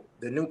 Example,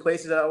 the new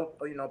places that are,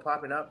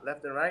 popping up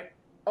left and right.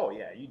 Oh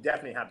yeah, you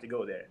definitely have to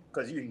go there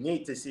because you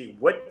need to see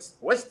what's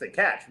the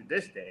catch with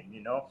this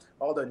thing.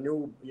 All the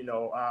new,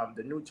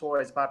 the new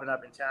toys popping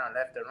up in town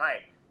left and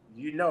right.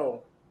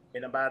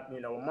 In about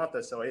a month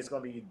or so, it's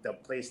gonna be the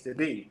place to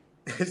be.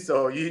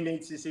 So you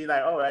need to see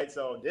like, all right,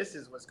 so this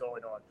is what's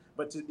going on.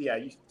 But to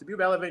be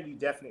relevant, you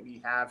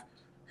definitely have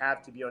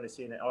to be on the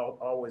scene and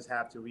always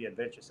have to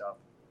reinvent yourself.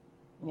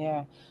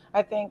 Yeah,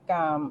 I think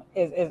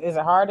is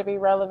it hard to be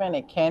relevant?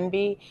 It can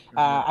be.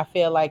 I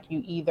feel like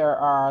you either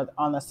are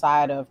on the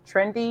side of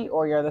trendy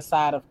or you're the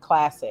side of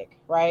classic,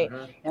 right?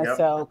 And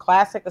so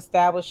classic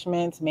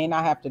establishments may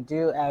not have to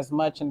do as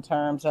much in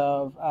terms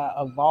of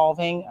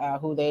evolving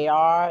who they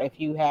are. If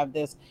you have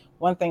this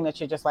one thing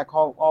that you're just like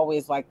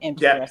always like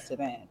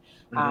interested in.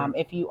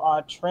 If you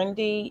are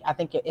trendy, I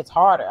think it's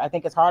harder. I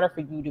think it's harder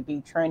for you to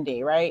be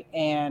trendy, right?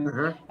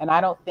 And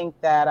I don't think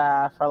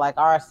that for like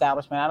our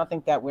establishment, I don't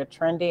think that we're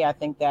trendy. I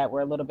think that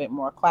we're a little bit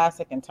more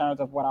classic in terms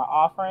of what our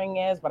offering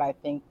is, but I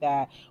think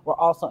that we're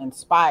also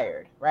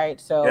inspired, right?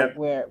 So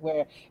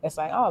we're it's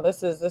like, oh,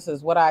 this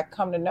is what I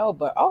come to know,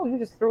 but oh, you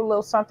just threw a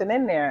little something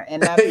in there,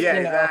 and that's Yeah,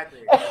 you know, exactly.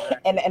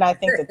 and I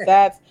think that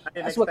that's I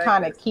didn't that's what expect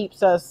kind of this.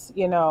 keeps us,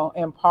 you know,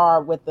 in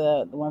par with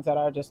the ones that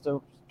are just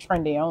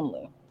trendy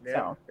only. Yeah,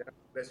 So. yeah,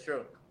 that's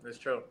true. That's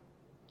true.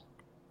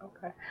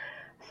 Okay.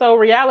 So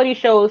reality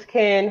shows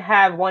can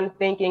have one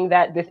thinking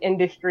that this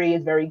industry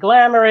is very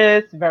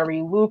glamorous,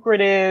 very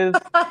lucrative.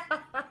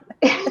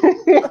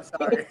 I'm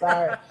sorry.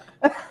 Sorry.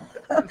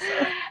 I'm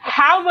sorry.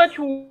 How much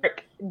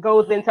work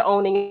goes into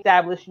owning an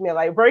establishment?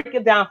 Like, break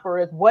it down for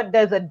us. What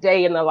does a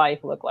day in the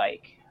life look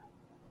like?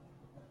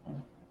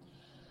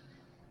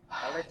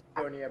 I'll let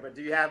you go, Nia, but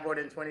do you have more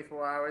than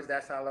 24 hours?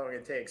 That's how long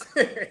it takes.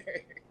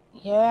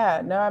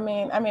 Yeah, no, I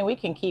mean, we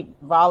can keep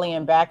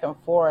volleying back and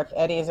forth.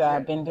 Eddie's Yeah,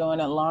 been doing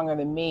it longer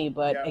than me,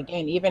 but yeah.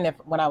 again, even if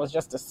when I was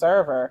just a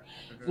server,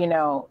 Hmm. you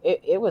know,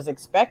 it was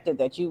expected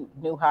that you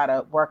knew how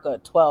to work a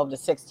 12 to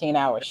 16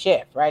 hour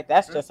shift, right?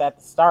 That's Hmm. just at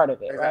the start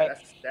of it, Exactly. right?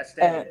 That's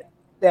And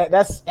standard.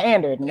 that's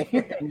standard. And if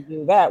you can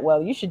do that,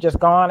 well, you should just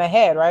go on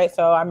ahead, right?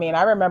 So, I mean,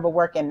 I remember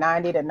working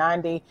 90 to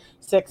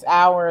 96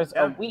 hours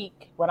a Yeah.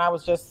 week when I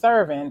was just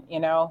serving, you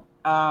know.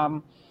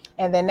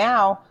 And then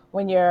now,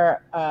 when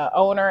you're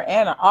owner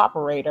and an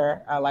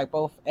operator, like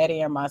both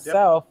Eddie and Yep.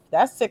 myself,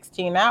 that's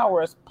 16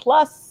 hours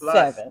plus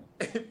Plus. seven,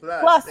 Plus.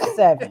 plus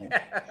seven,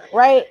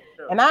 right?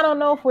 True. And I don't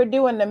know if we're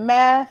doing the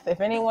math,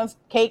 if anyone's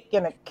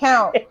taking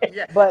account,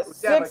 Yeah. but Would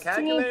you have a 16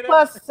 calculator?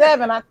 plus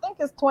 7, I think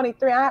it's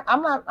 23.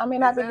 I'm not, I may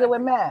not be good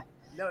with Exactly. math.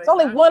 No, It's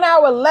only 1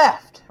 hour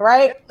left, Yeah.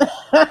 right?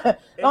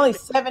 Only Anything.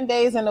 7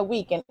 days in a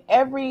week. And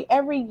every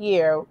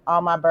year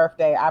on my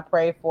birthday, I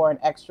pray for an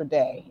extra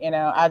day. You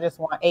know, Yeah. I just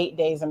want 8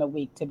 days in a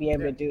week to be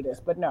able Yeah. to do this.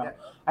 But no, Yeah.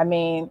 I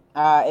mean,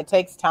 it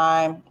takes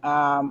time.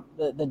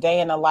 The day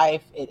in the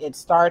life, it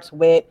starts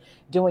with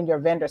doing your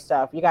vendor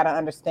stuff. You got to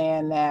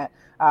understand that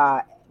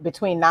uh,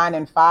 between 9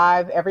 and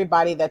 5,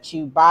 everybody that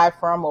you buy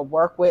from or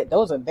work with,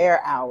 those are their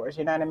hours.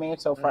 You know what I mean?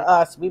 So for Mhm.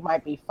 us, we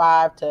might be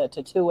 5 to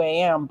 2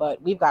 a.m., but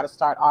we've got to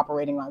start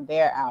operating on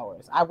their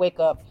hours. I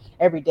wake up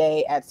every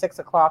day at 6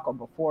 o'clock or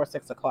before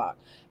 6 o'clock.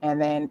 And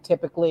then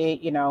typically,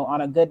 you know, on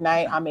a good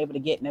night, I'm able to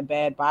get into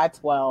bed by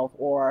 12,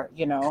 or,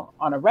 you know,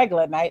 on a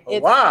regular night, Oh,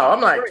 it's wow.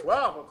 I'm after like 3.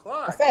 12 I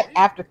o'clock. said Jeez.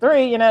 after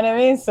 3, you know what I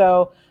mean?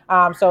 So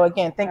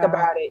again, think Yeah.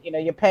 about it. You know,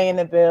 you're paying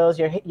the bills,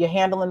 you're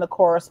handling the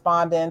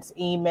correspondence,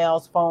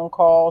 emails, phone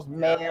calls, Yep.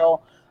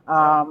 mail.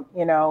 Yep.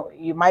 You know,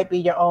 you might be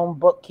your own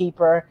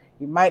bookkeeper,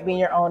 you might be Oh,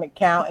 your yeah. own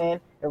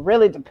accountant. It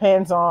really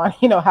depends on,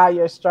 you know, how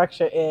your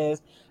structure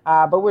is.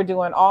 But we're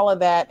doing all of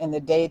that in the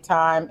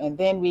daytime, and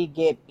then we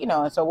get, you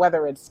know, so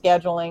whether it's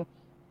scheduling,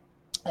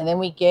 and then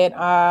we get,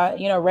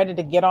 you know, ready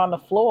to get on the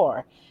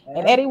floor.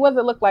 And Mhm. Eddie, what does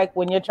it look like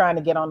when you're trying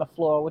to get on the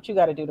floor? What you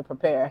got to do to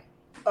prepare?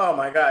 Oh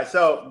my God.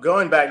 So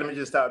going back, let me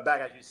just start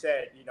back. As you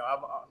said,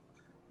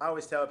 I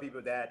always tell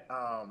people that,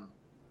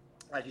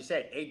 like you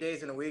said, 8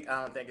 days in a week,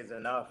 I don't think is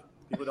enough.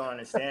 People don't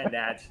understand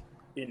that,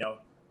 you know,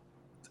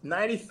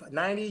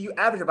 90, you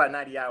average about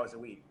 90 hours a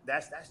week.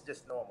 That's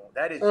just normal.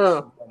 That is just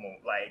Mm. normal.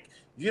 Like,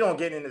 you don't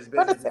get in this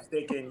What business is it? just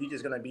thinking you're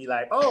just gonna be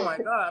like, oh my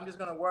God, I'm just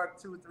gonna work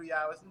 2 3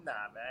 hours. Nah,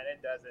 man,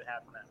 it doesn't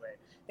happen that way.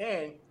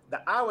 And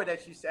the hour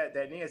that you said,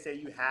 that Nia said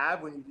you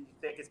have when you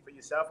think it's for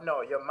yourself,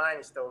 no, your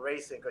mind is still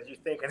racing because you're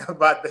thinking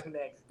about the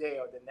next day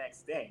or the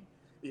next thing,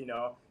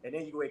 and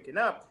then you're waking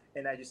up.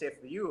 And as you said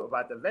for you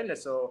about the vendor,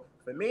 so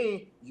for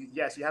me,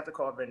 yes, you have to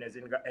call vendors,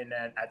 and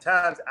then at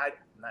times,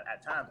 not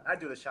at times, I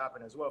do the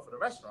shopping as well for the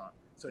restaurant.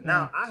 So Mm,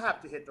 now I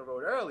have to hit the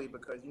road early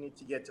because you need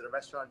to get to the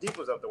restaurant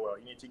depots of the world.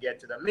 You need to get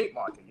to the meat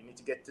market. You need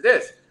to get to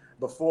this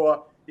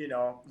before,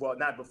 well,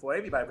 not before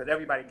everybody, but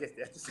everybody gets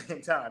there at the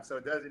same time. So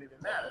it doesn't even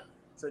matter.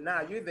 So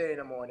now you're there in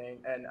the morning,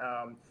 and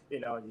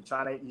you're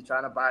trying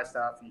to buy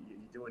stuff. You're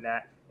doing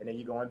that, and then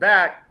you're going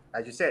back,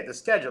 as you said, the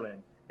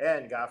scheduling.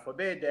 And God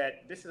forbid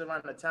that this is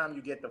around the time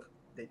you get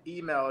the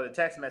email or the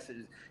text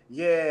messages.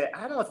 Yeah,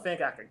 I don't think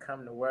I could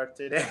come to work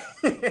today.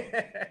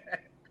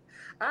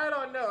 I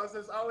don't know. So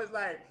it's always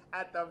like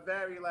at the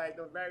very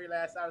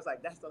last hour. It's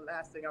like that's the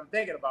last thing I'm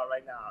thinking about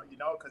right now,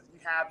 because you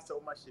have so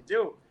much to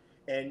do,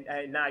 and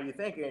now you're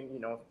thinking,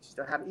 you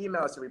still have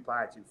emails to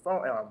reply to,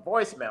 phone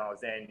voicemails,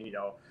 and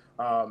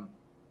um,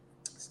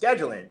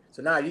 scheduling.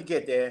 So now you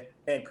get there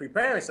and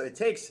preparing. So it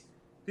takes.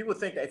 People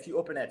think that if you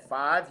open at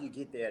 5, you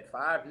get there at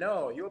 5.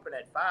 No, you open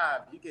at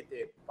 5, you get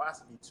there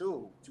possibly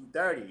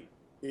 2:30.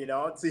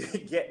 To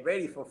get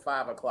ready for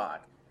 5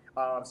 o'clock.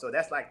 So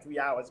that's like 3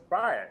 hours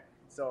prior.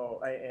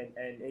 So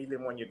and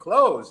even when you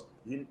close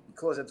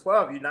at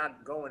 12. You're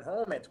not going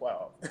home at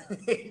 12.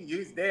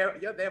 You're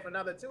there for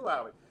another 2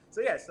 hours.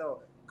 So yeah,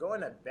 so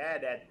going to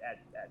bed at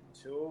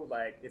 2.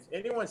 Like if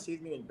anyone sees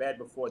me in bed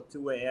before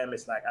 2 a.m.,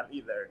 it's like I'm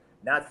either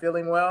not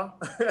feeling well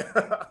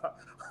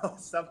or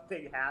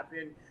something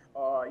happened.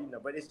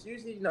 But it's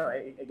usually,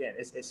 again,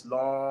 it's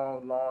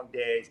long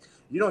days.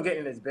 You don't get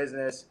in this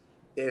business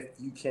if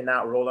you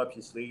cannot roll up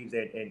your sleeves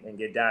and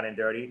get down and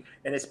dirty.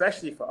 And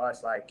especially for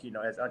us, like,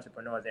 as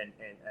entrepreneurs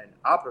and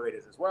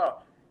operators as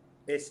well,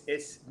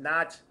 it's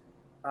not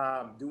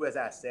do as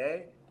I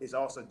say, it's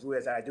also do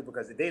as I do,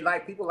 because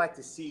people like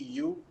to see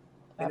you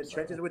in the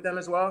trenches with them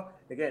as well.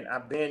 Again,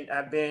 I've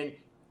been,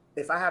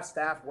 if I have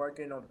staff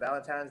working on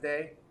Valentine's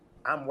Day,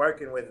 I'm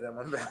working with them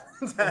on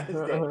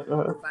Valentine's Day.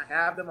 If I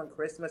have them on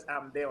Christmas,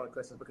 I'm there on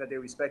Christmas, because they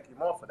respect you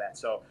more for that.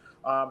 So,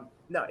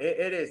 no,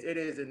 it's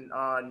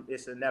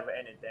a never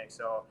ending thing.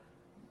 So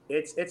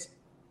it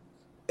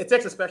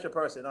takes a special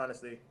person,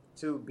 honestly,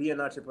 to be an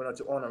entrepreneur,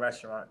 to own a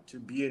restaurant, to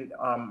be an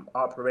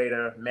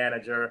operator,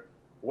 manager,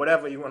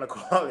 whatever you want to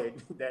call it,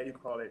 that you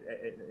call it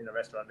in a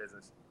restaurant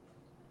business.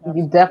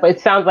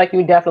 It sounds like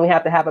you definitely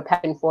have to have a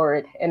passion for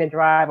it and a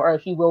drive, or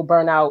else you will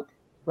burn out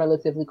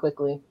relatively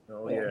quickly.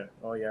 Oh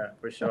yeah,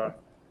 for sure.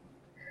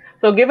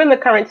 So given the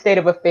current state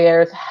of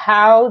affairs,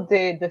 how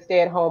did the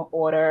stay-at-home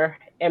order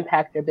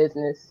impact your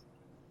business?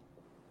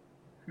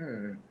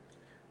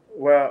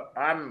 Well,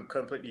 I'm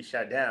completely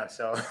shut down,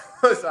 so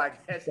I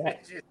guess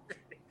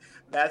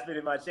that's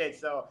pretty much it.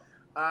 So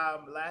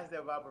last day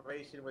of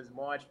operation was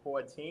March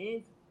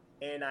 14th,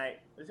 and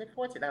was it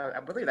 14th? I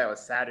believe that was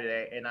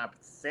Saturday, and I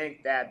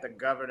think that the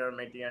governor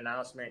made the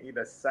announcement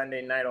either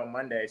Sunday night or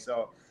Monday.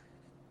 So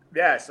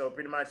yeah, so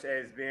pretty much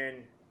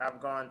I've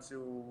gone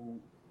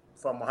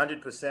from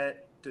 100%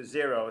 to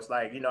zero. It's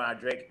like, how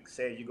Drake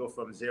said you go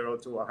from 0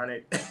 to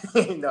 100.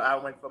 I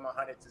went from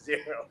 100 to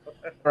 0.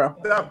 So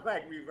I'm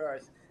like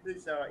reverse.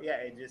 So yeah,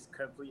 it just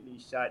completely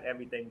shut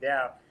everything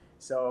down.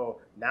 So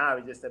now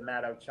it's just a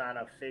matter of trying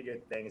to figure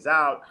things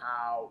out.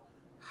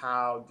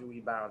 How do we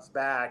bounce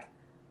back?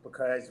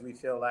 Because we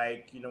feel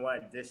like,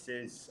 this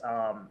is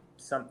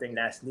something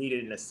that's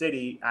needed in the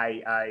city.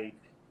 I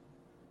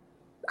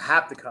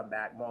have to come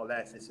back, more or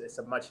less. It's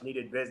a much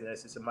needed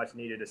business. It's a much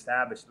needed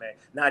establishment.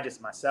 Not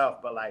just myself,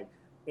 but like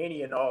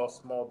any and all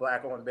small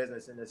Black owned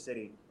business in the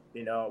city.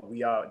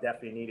 We are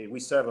definitely needed.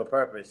 We serve a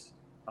purpose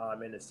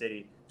in the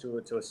city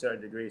to a certain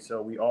degree.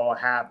 So we all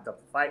have the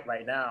fight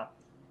right now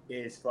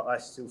is for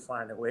us to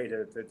find a way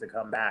to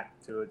come back,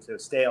 to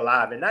stay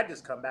alive, and not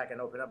just come back and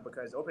open up,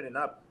 because opening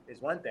up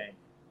is one thing.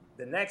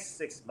 The next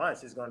 6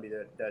 months is going to be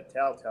the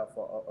telltale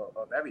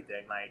of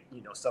everything. Like,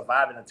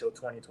 surviving until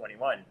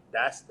 2021.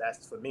 That's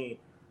for me.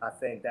 I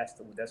think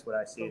that's what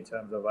I see in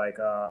terms of like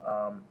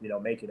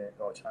making it,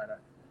 or trying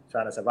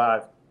to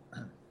survive.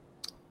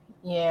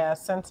 Yeah,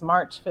 since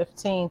March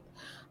 15th,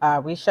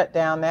 we shut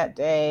down that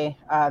day.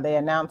 They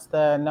announced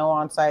the no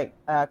on-site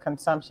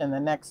consumption the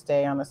next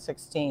day on the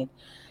 16th,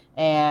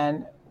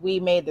 and we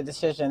made the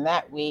decision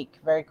that week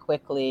very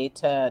quickly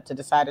to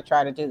decide to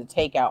try to do the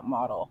takeout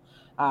model.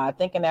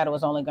 Thinking that it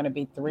was only going to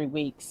be 3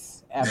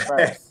 weeks at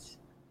first.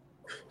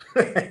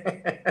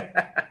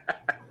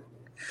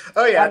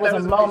 Oh yeah, that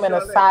was a moment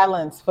of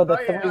silence for the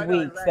 3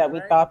 weeks that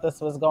we thought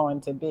this was going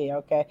to be.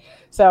 Okay,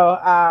 so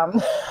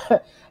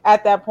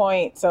at that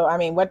point, so I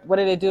mean, what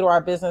did it do to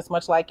our business?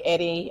 Much like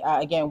Eddie,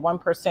 again,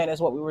 1%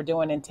 is what we were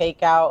doing in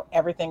takeout.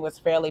 Everything was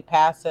fairly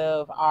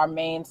passive. Our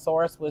main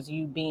source was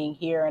you being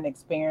here and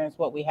experience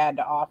what we had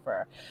to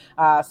offer.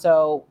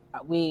 So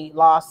we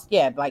lost,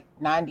 like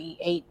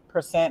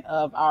 98%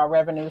 of our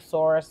revenue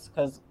source,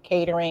 because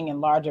catering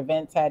and large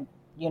events had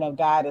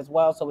died as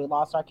well. So we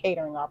lost our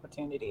catering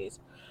opportunities.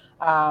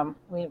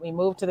 We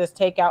moved to this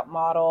takeout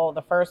model.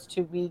 The first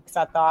 2 weeks,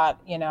 I thought,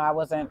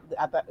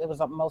 I thought it was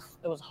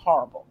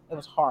horrible. It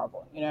was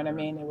horrible. You know what I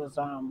mean?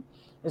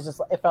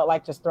 It felt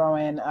like just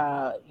throwing,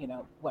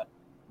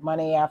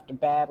 money after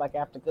bad, like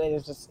after good.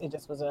 It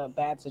just was a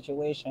bad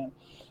situation.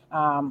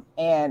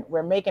 And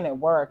we're making it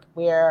work,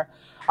 where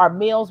our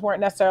meals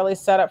weren't necessarily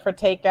set up for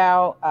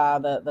takeout.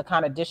 The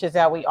kind of dishes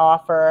that we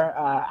offer,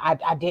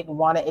 I didn't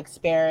want to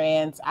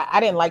experience. I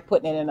didn't like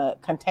putting it in a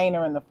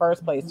container in the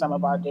first place, some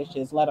of our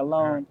dishes, let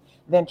alone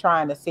then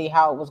trying to see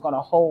how it was going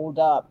to hold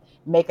up,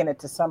 making it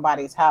to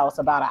somebody's house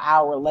about an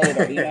hour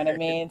later. You know what I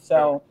mean?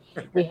 So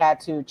we had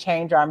to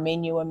change our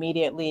menu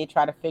immediately,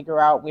 try to figure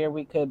out where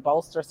we could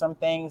bolster some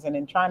things. And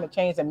in trying to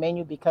change the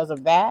menu because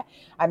of that,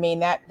 I mean,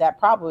 that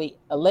probably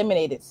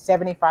eliminated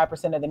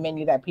 75% of the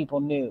menu that people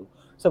knew.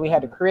 So we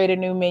had to create a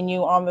new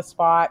menu on the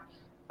spot,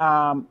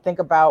 think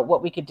about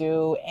what we could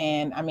do.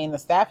 And I mean, the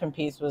staffing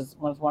piece was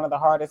one of the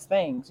hardest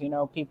things.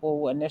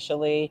 People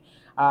initially,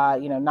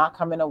 not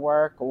coming to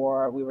work,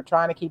 or we were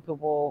trying to keep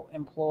people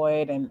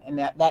employed, and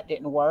that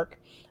didn't work.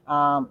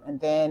 And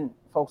then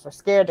folks were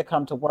scared to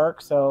come to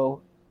work.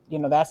 So,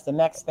 that's the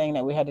next thing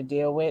that we had to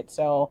deal with.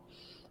 So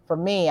for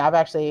me, I've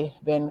actually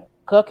been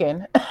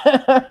cooking,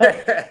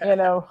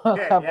 a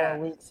couple of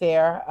weeks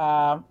here.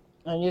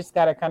 And you just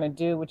got to kind of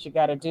do what you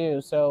got to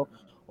do. So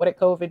what did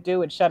COVID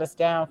do? It shut us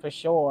down for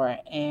sure.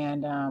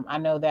 And I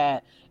know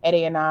that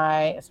Eddie and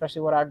I,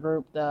 especially with our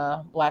group,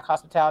 the Black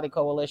Hospitality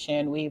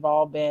Coalition, we've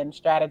all been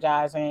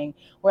strategizing.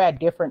 We're at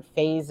different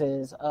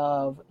phases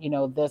of,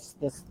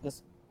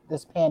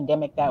 this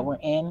pandemic that we're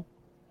in.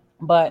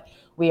 But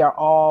we are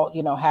all,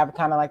 have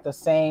kind of like the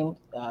same,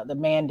 the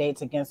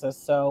mandates against us.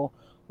 So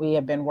we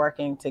have been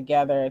working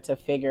together to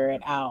figure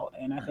it out.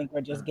 And I think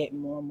we're just getting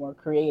more and more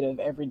creative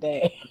every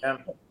day. Yeah.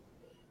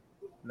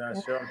 No,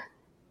 sure.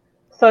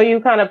 So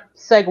you kind of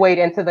segued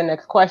into the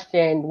next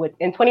question. With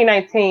in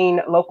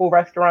 2019, local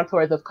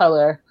restaurateurs of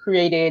color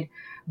created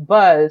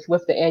buzz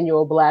with the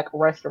annual Black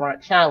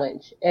Restaurant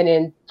Challenge, and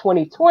in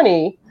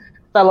 2020,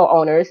 fellow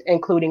owners,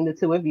 including the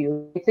two of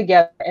you, came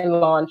together and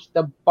launched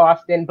the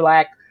Boston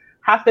Black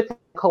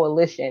Hospitality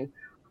Coalition.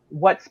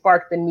 What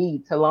sparked the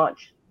need to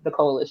launch the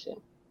coalition?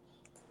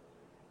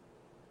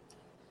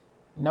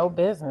 No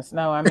business.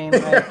 No, I mean,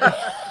 like,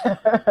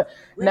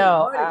 We need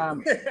no.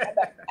 money.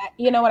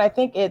 You know what? I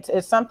think it's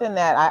something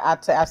that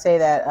I say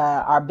that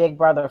our big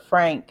brother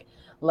Frank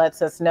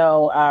lets us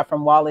know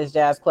from Wally's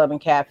Jazz Club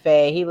and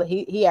Cafe.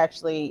 He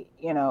actually,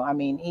 you know, I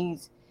mean,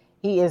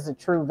 he is a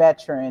true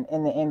veteran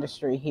in the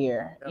industry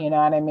here. Yeah. You know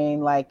what I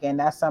mean? Like, and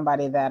that's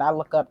somebody that I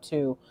look up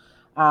to.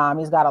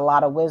 He's got a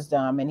lot of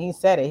wisdom, and he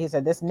said it. He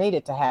said this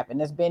needed to happen.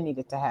 This been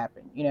needed to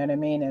happen. You know what I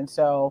mean? And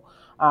so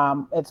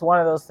it's one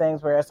of those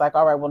things where it's like,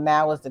 all right, well,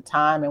 now is the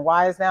time. And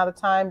why is now the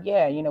time?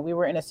 Yeah, you know, we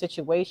were in a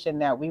situation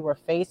that we were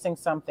facing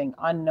something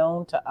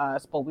unknown to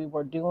us, but we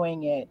were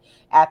doing it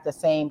at the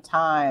same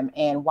time.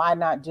 And why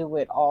not do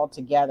it all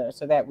together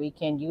so that we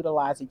can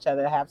utilize each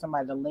other to have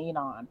somebody to lean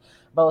on?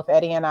 Both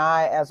Eddie and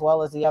I, as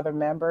well as the other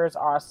members,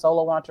 are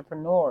solo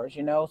entrepreneurs,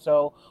 you know,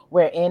 so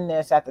we're in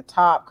this at the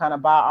top kind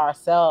of by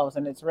ourselves.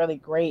 And it's really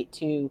great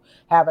to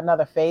have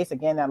another face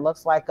again that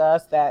looks like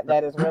us,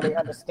 that is really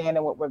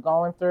understanding what we're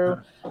going through.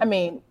 I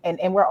mean,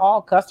 and we're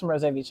all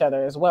customers of each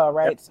other as well,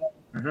 right? So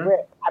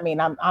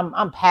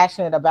I'm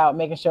passionate about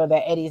making sure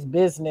that Eddie's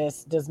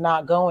business does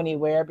not go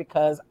anywhere,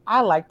 because I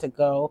like to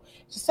go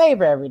to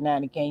Savor every now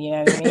and again, you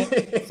know what I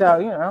mean? So,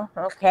 you know,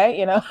 okay,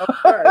 you know.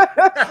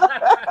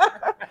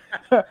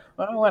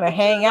 I want to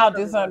hang out,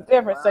 do something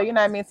different. So, you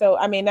know what I mean? So,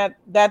 I mean,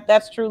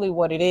 that's truly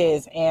what it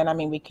is. And I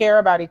mean, we care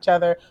about each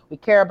other. We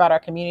care about our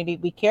community.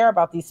 We care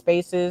about these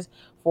spaces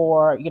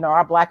for, you know,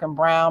 our Black and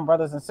brown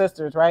brothers and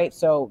sisters, right?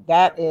 So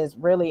that is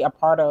really a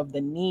part of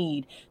the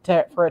need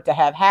for it to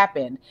have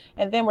happened.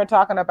 And then we're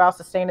talking about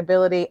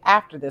sustainability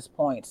after this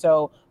point.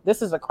 So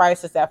this is a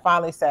crisis that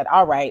finally said,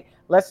 all right,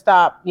 let's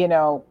stop, you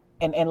know,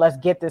 and let's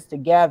get this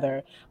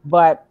together.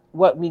 But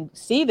what we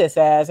see this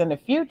as in the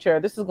future,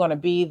 this is going to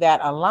be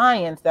that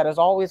alliance that is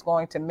always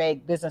going to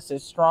make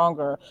businesses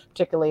stronger,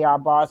 particularly our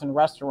bars and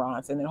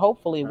restaurants, and then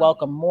hopefully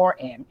welcome more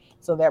in,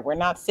 so that we're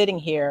not sitting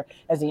here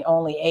as the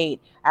only 8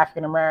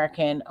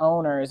 African-American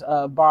owners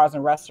of bars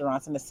and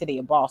restaurants in the city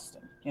of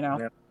Boston, you know?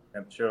 Yeah,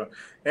 I'm sure.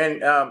 And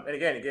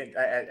again,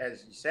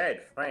 as you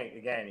said, Frank,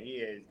 again, he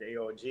is the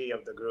OG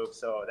of the group.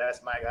 So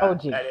that's my guy.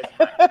 OG. That is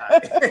my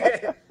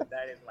guy.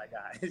 That is my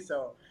guy.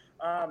 So,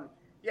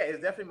 yeah,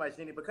 it's definitely much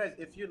needed, because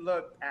if you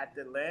look at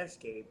the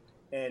landscape,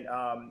 and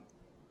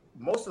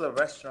most of the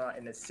restaurant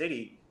in the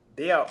city,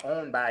 they are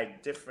owned by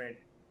different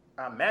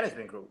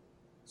management groups.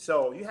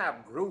 So you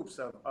have groups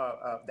of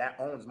that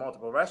owns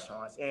multiple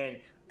restaurants, and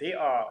they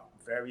are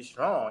very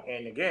strong.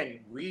 And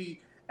again,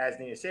 we, as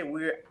Nina said,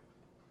 we're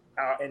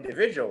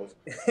individuals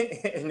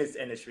in this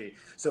industry.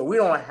 So we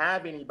don't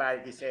have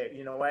anybody to say,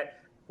 you know what,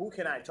 who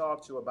can I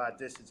talk to about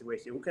this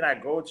situation? Who can I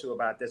go to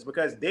about this?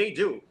 Because they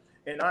do.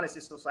 And honestly,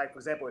 so it's like, for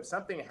example, if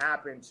something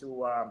happened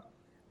to,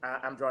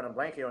 I'm drawing a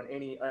blank here on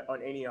any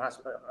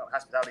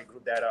hospitality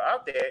group that are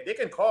out there, they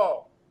can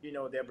call, you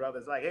know, their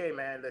brothers like, hey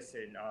man,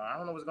 listen, I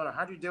don't know what's going on.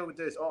 How do you deal with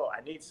this? Oh,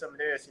 I need some of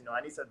this, you know,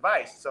 I need some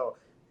advice. So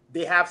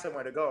they have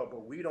somewhere to go,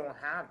 but we don't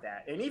have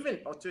that. And even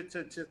to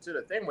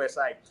the thing where it's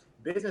like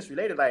business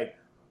related, like,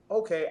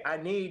 okay, I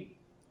need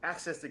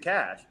access to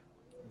cash.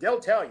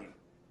 They'll tell you.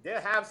 They'll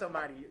have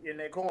somebody in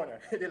their corner.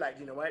 They're like,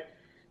 you know what?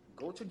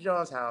 Go to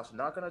John's house,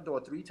 knock on the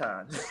door 3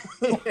 times.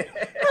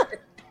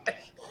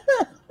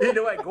 You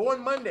know what? Go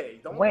on Monday.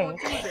 Don't go on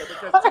Tuesday,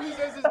 because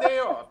Tuesday's his day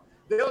off.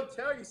 They'll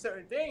tell you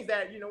certain things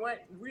that, you know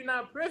what, we're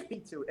not privy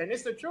to. And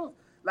it's the truth.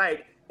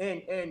 Like,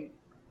 and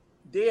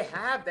they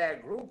have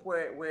that group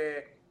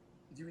where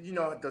you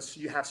know,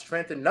 you have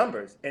strength in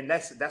numbers. And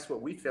that's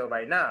what we feel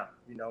right now.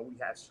 You know, we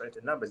have strength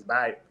in numbers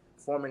by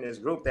forming this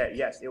group that,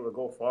 yes, it will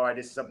go far.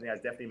 This is something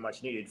that's definitely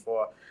much needed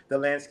for the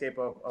landscape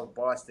of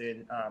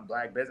Boston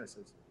Black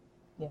businesses.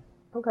 Yeah.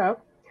 Okay.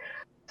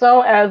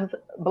 So as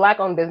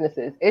Black-owned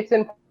businesses, it's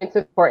important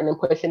to support and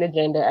push an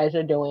agenda as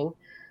you're doing,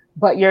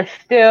 but you're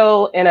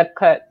still in a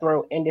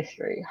cutthroat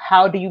industry.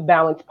 How do you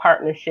balance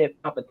partnership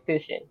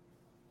competition?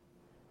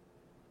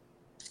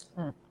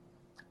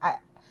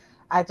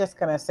 I just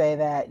gonna say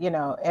that, you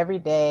know, every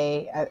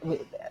day,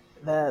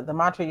 the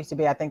mantra used to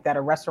be, I think, that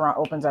a restaurant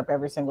opens up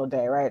every single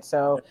day, right?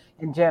 So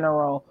in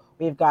general,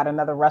 we've got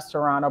another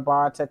restaurant or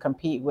bar to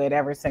compete with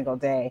every single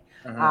day.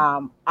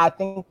 I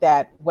think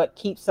that what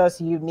keeps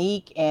us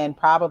unique and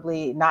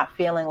probably not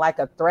feeling like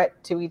a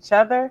threat to each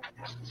other,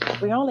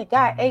 we only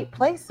got 8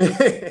 places.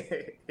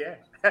 Yeah.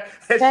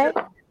 Okay?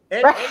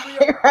 And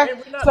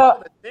we're not all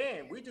the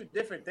same. We do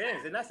different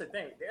things. And that's the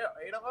thing. There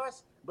are 8 of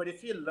us. But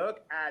if you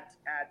look at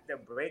the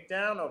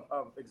breakdown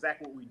of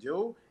exactly what we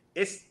do,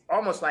 it's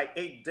almost like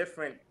 8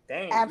 different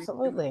things.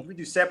 Absolutely. We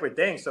do separate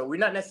things. So we're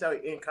not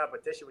necessarily in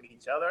competition with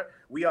each other.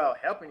 We are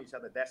helping each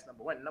other. That's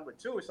number one. Number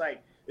two, it's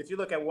like, if you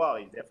look at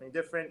Wally, definitely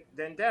different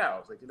than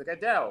Dow's. Like, you look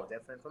at Dow,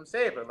 different from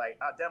Saber. Like,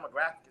 our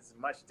demographic is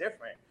much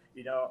different.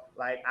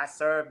 Like, I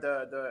serve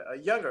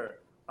the younger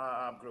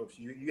groups.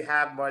 You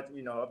have much,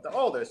 of the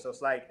older. So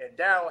it's like, and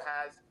Dow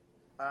has,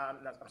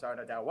 I'm sorry,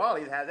 not Dow,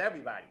 Wally has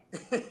everybody.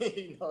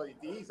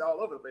 He's all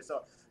over the place.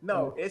 So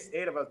no, it's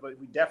 8 of us, but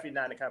we definitely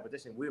not in a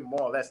competition. We're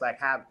more or less like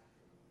have,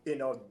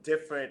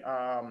 different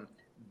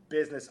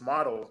business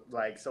models.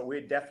 Like, so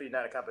we're definitely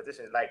not a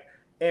competition. Like,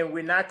 and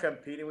we're not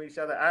competing with each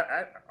other.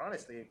 I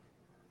honestly,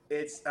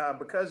 it's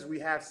because we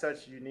have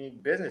such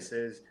unique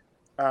businesses.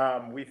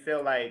 We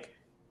feel like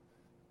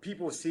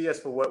people see us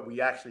for what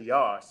we actually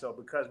are. So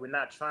because we're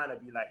not trying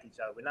to be like each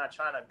other, we're not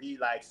trying to be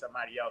like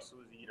somebody else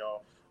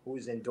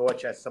who's in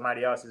Dorchester,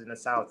 somebody else is in the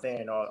South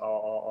End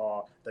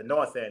or the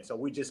North End. So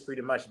we just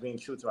pretty much being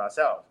true to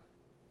ourselves.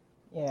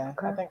 Yeah,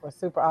 I think we're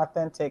super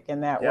authentic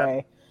in that Yep.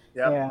 way.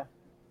 Yep. Yeah.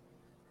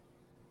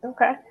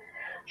 Okay.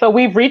 So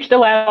we've reached the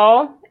last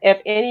call. If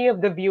any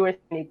of the viewers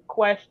have any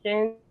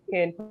questions,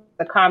 can put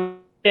the comment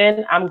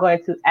in. I'm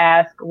going to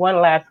ask one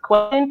last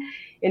question.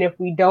 And if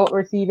we don't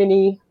receive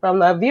any from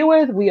the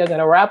viewers, we are going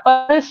to wrap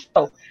up this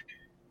show.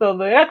 So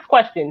the next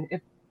question,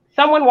 if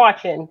someone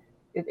watching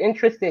is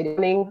interested in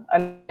owning a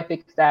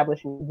nightlife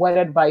establishment, what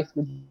advice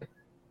would you give?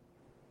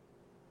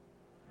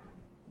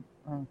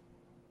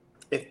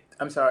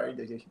 I'm sorry,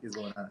 is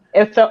going on.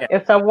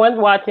 If someone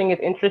watching is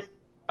interested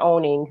in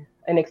owning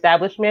an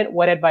establishment,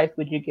 what advice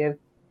would you give?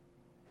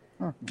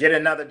 Get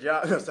another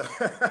job.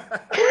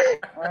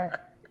 Right.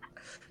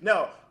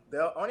 No,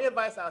 the only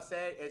advice I'll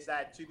say is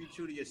that to be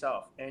true to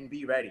yourself and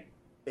be ready.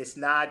 It's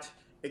not,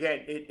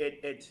 again,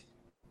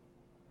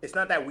 it's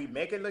not that we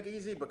make it look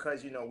easy,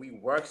 because we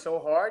work so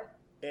hard,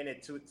 and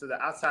it to the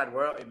outside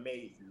world it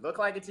may look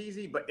like it's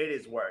easy, but it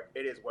is work.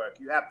 It is work.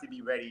 You have to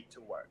be ready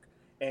to work.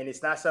 And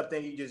it's not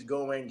something you just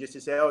go in just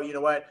to say, oh, you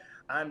know what,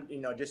 I'm,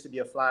 just to be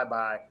a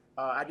flyby.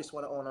 I just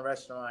want to own a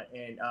restaurant.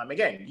 And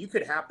again, you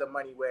could have the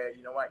money where,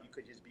 you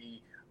could just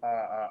be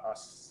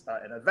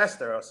an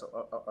investor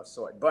of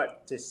sort.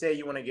 But to say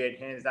you want to get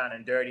hands down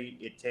and dirty,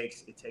 it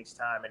takes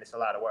time, and it's a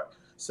lot of work.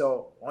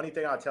 So only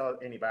thing I'll tell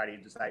anybody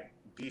is just like,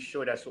 be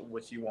sure that's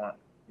what you want,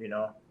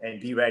 and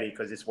be ready,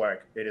 because it's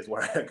work. It is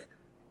work.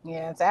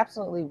 Yeah, it's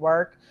absolutely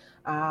work.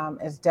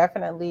 It's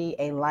definitely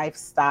a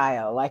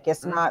lifestyle. Like,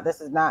 it's not,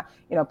 this is not,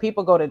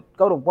 people go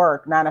to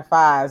work 9 to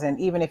 5s. And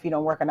even if you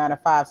don't work a 9 to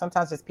 5,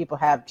 sometimes just people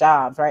have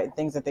jobs, right? And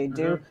things that they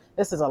do.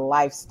 This is a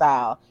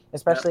lifestyle,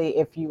 especially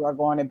if you are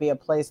going to be a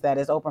place that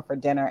is open for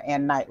dinner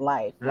and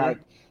nightlife. Like,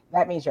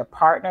 that means your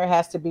partner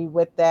has to be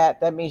with that.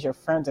 That means your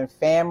friends and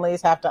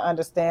families have to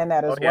understand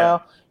that as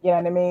well. You know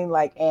what I mean?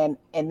 Like, and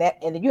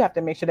you have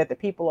to make sure that the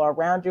people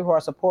around you who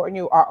are supporting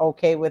you are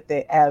okay with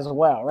it as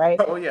well, right?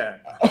 Oh yeah.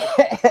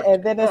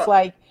 And then it's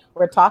like,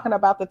 we're talking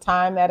about the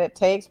time that it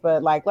takes,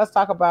 but like, let's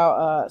talk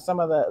about some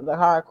of the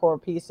hardcore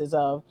pieces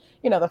of,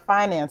 the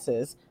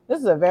finances. This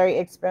is a very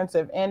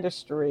expensive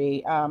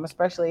industry,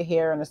 especially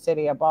here in the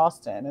city of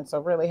Boston. And so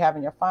really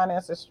having your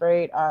finances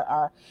straight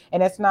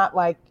and it's not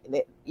like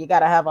you got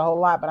to have a whole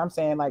lot, but I'm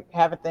saying like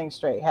having things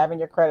straight, having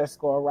your credit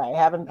score right,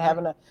 having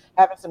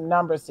some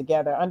numbers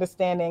together,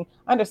 understanding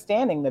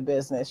the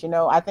business.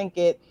 I think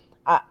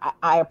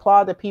I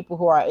applaud the people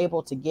who are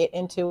able to get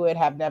into it,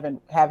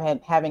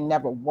 having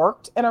never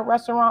worked in a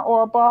restaurant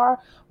or a bar.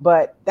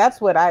 But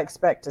that's what I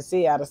expect to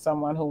see out of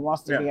someone who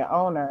wants to be an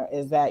owner,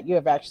 is that you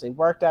have actually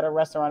worked at a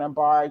restaurant and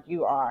bar.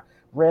 You are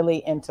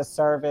really into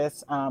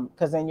service,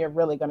 because then you're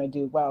really going to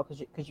do well,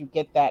 because you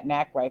get that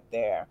knack right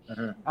there.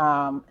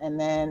 And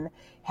then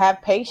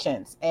have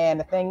patience. And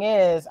the thing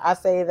is, I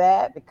say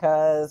that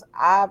because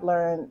I've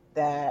learned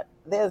that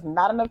there's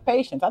not enough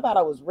patience. I thought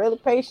I was really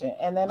patient,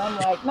 and then I'm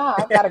like, nah,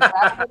 I've got to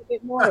grab a little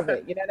bit more of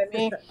it. You know what I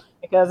mean?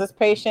 Because it's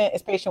patient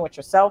with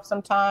yourself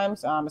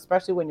sometimes,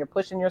 especially when you're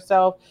pushing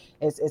yourself.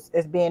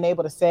 It's being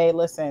able to say,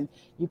 listen,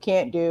 you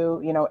can't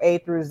do A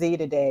through Z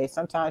today.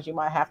 Sometimes you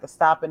might have to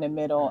stop in the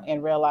middle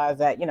and realize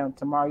that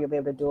tomorrow you'll be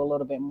able to do a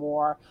little bit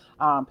more.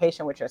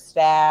 Patient with your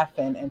staff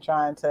and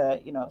trying to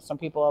some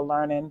people are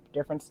learning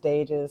different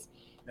stages,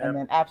 and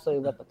then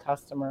absolutely with the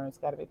customer, it's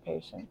got to be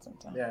patient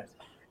sometimes. Yeah.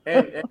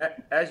 And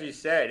as you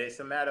said, it's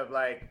a matter of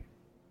like,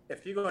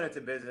 if you're going into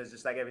business,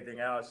 just like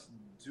everything else,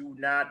 do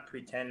not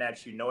pretend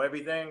that you know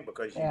everything,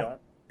 because you don't.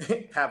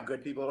 Have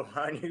good people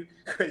around you,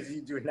 because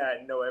you do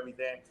not know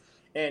everything.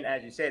 And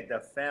as you said, the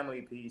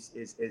family piece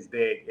is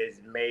big,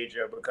 is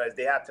major, because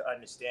they have to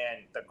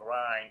understand the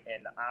grind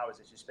and the hours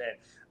that you spend.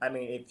 I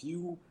mean, if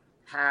you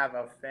have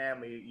a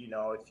family,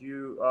 if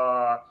you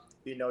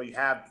you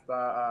have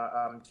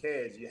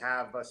kids, you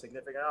have a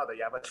significant other,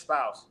 you have a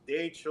spouse,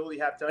 they truly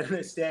have to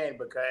understand,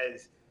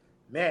 because,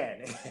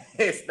 man,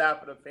 it's not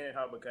for the faint of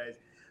heart, because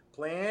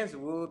plans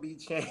will be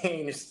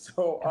changed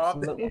so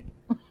often.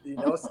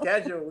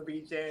 Schedule will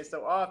be changed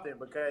so often,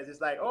 because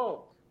it's like,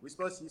 oh, you're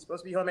supposed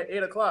to be home at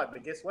 8:00,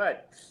 but guess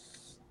what?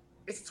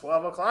 It's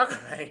 12 o'clock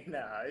right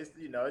now.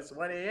 It's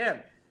 1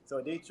 a.m.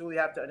 So they truly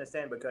have to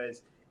understand,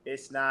 because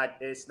it's not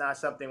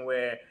something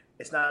where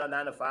it's not a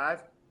 9 to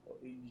 5.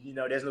 You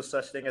know, there's no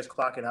such thing as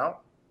clocking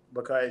out,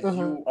 because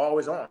you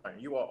always on.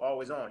 You are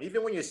always on.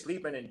 Even when you're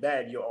sleeping in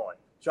bed, you're on.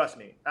 Trust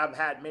me. I've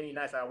had many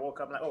nights I woke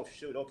up like, oh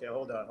shoot, okay,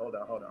 hold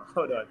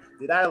on.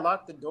 Did I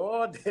lock the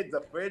door? Did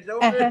the fridge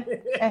open?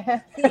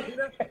 You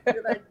know?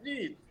 You're like,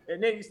 geez.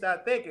 And then you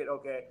start thinking,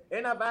 okay.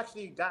 And I've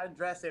actually gotten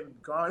dressed and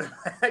gone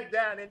back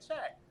down and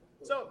checked.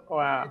 So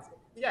wow.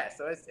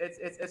 So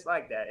it's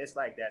like that. It's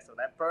like that. So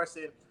that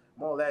person,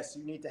 more or less,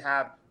 you need to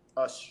have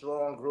a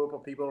strong group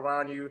of people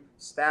around you,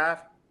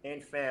 staff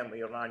and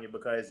family around you,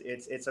 because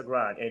it's a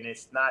grind, and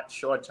it's not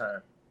short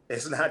term.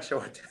 It's not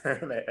short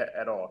term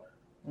at all.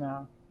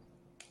 No.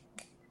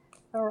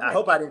 All right. I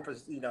hope I didn't,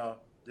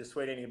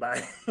 dissuade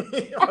anybody.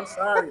 I'm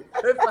sorry.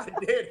 If I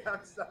did, I'm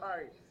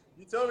sorry.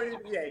 You told me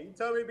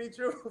to be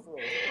truthful.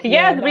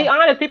 Yes, be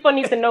honest. People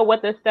need to know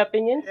what they're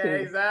stepping into. Yeah,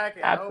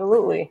 exactly.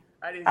 Absolutely.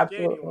 I didn't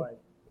scare anyone.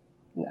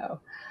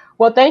 No.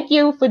 Well, thank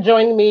you for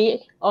joining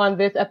me on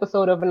this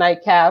episode of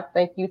Nightcap.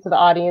 Thank you to the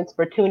audience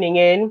for tuning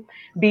in.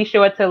 Be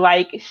sure to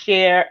like,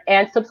 share,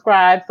 and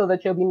subscribe so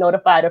that you'll be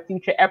notified of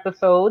future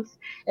episodes.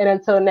 And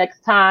until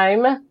next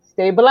time,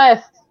 stay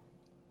blessed.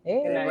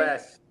 Stay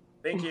blessed.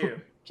 Thank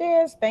you.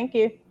 Cheers. Thank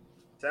you.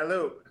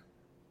 Salute.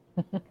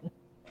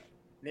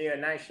 Need a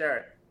nice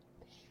shirt.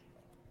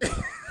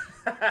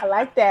 I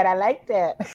like that.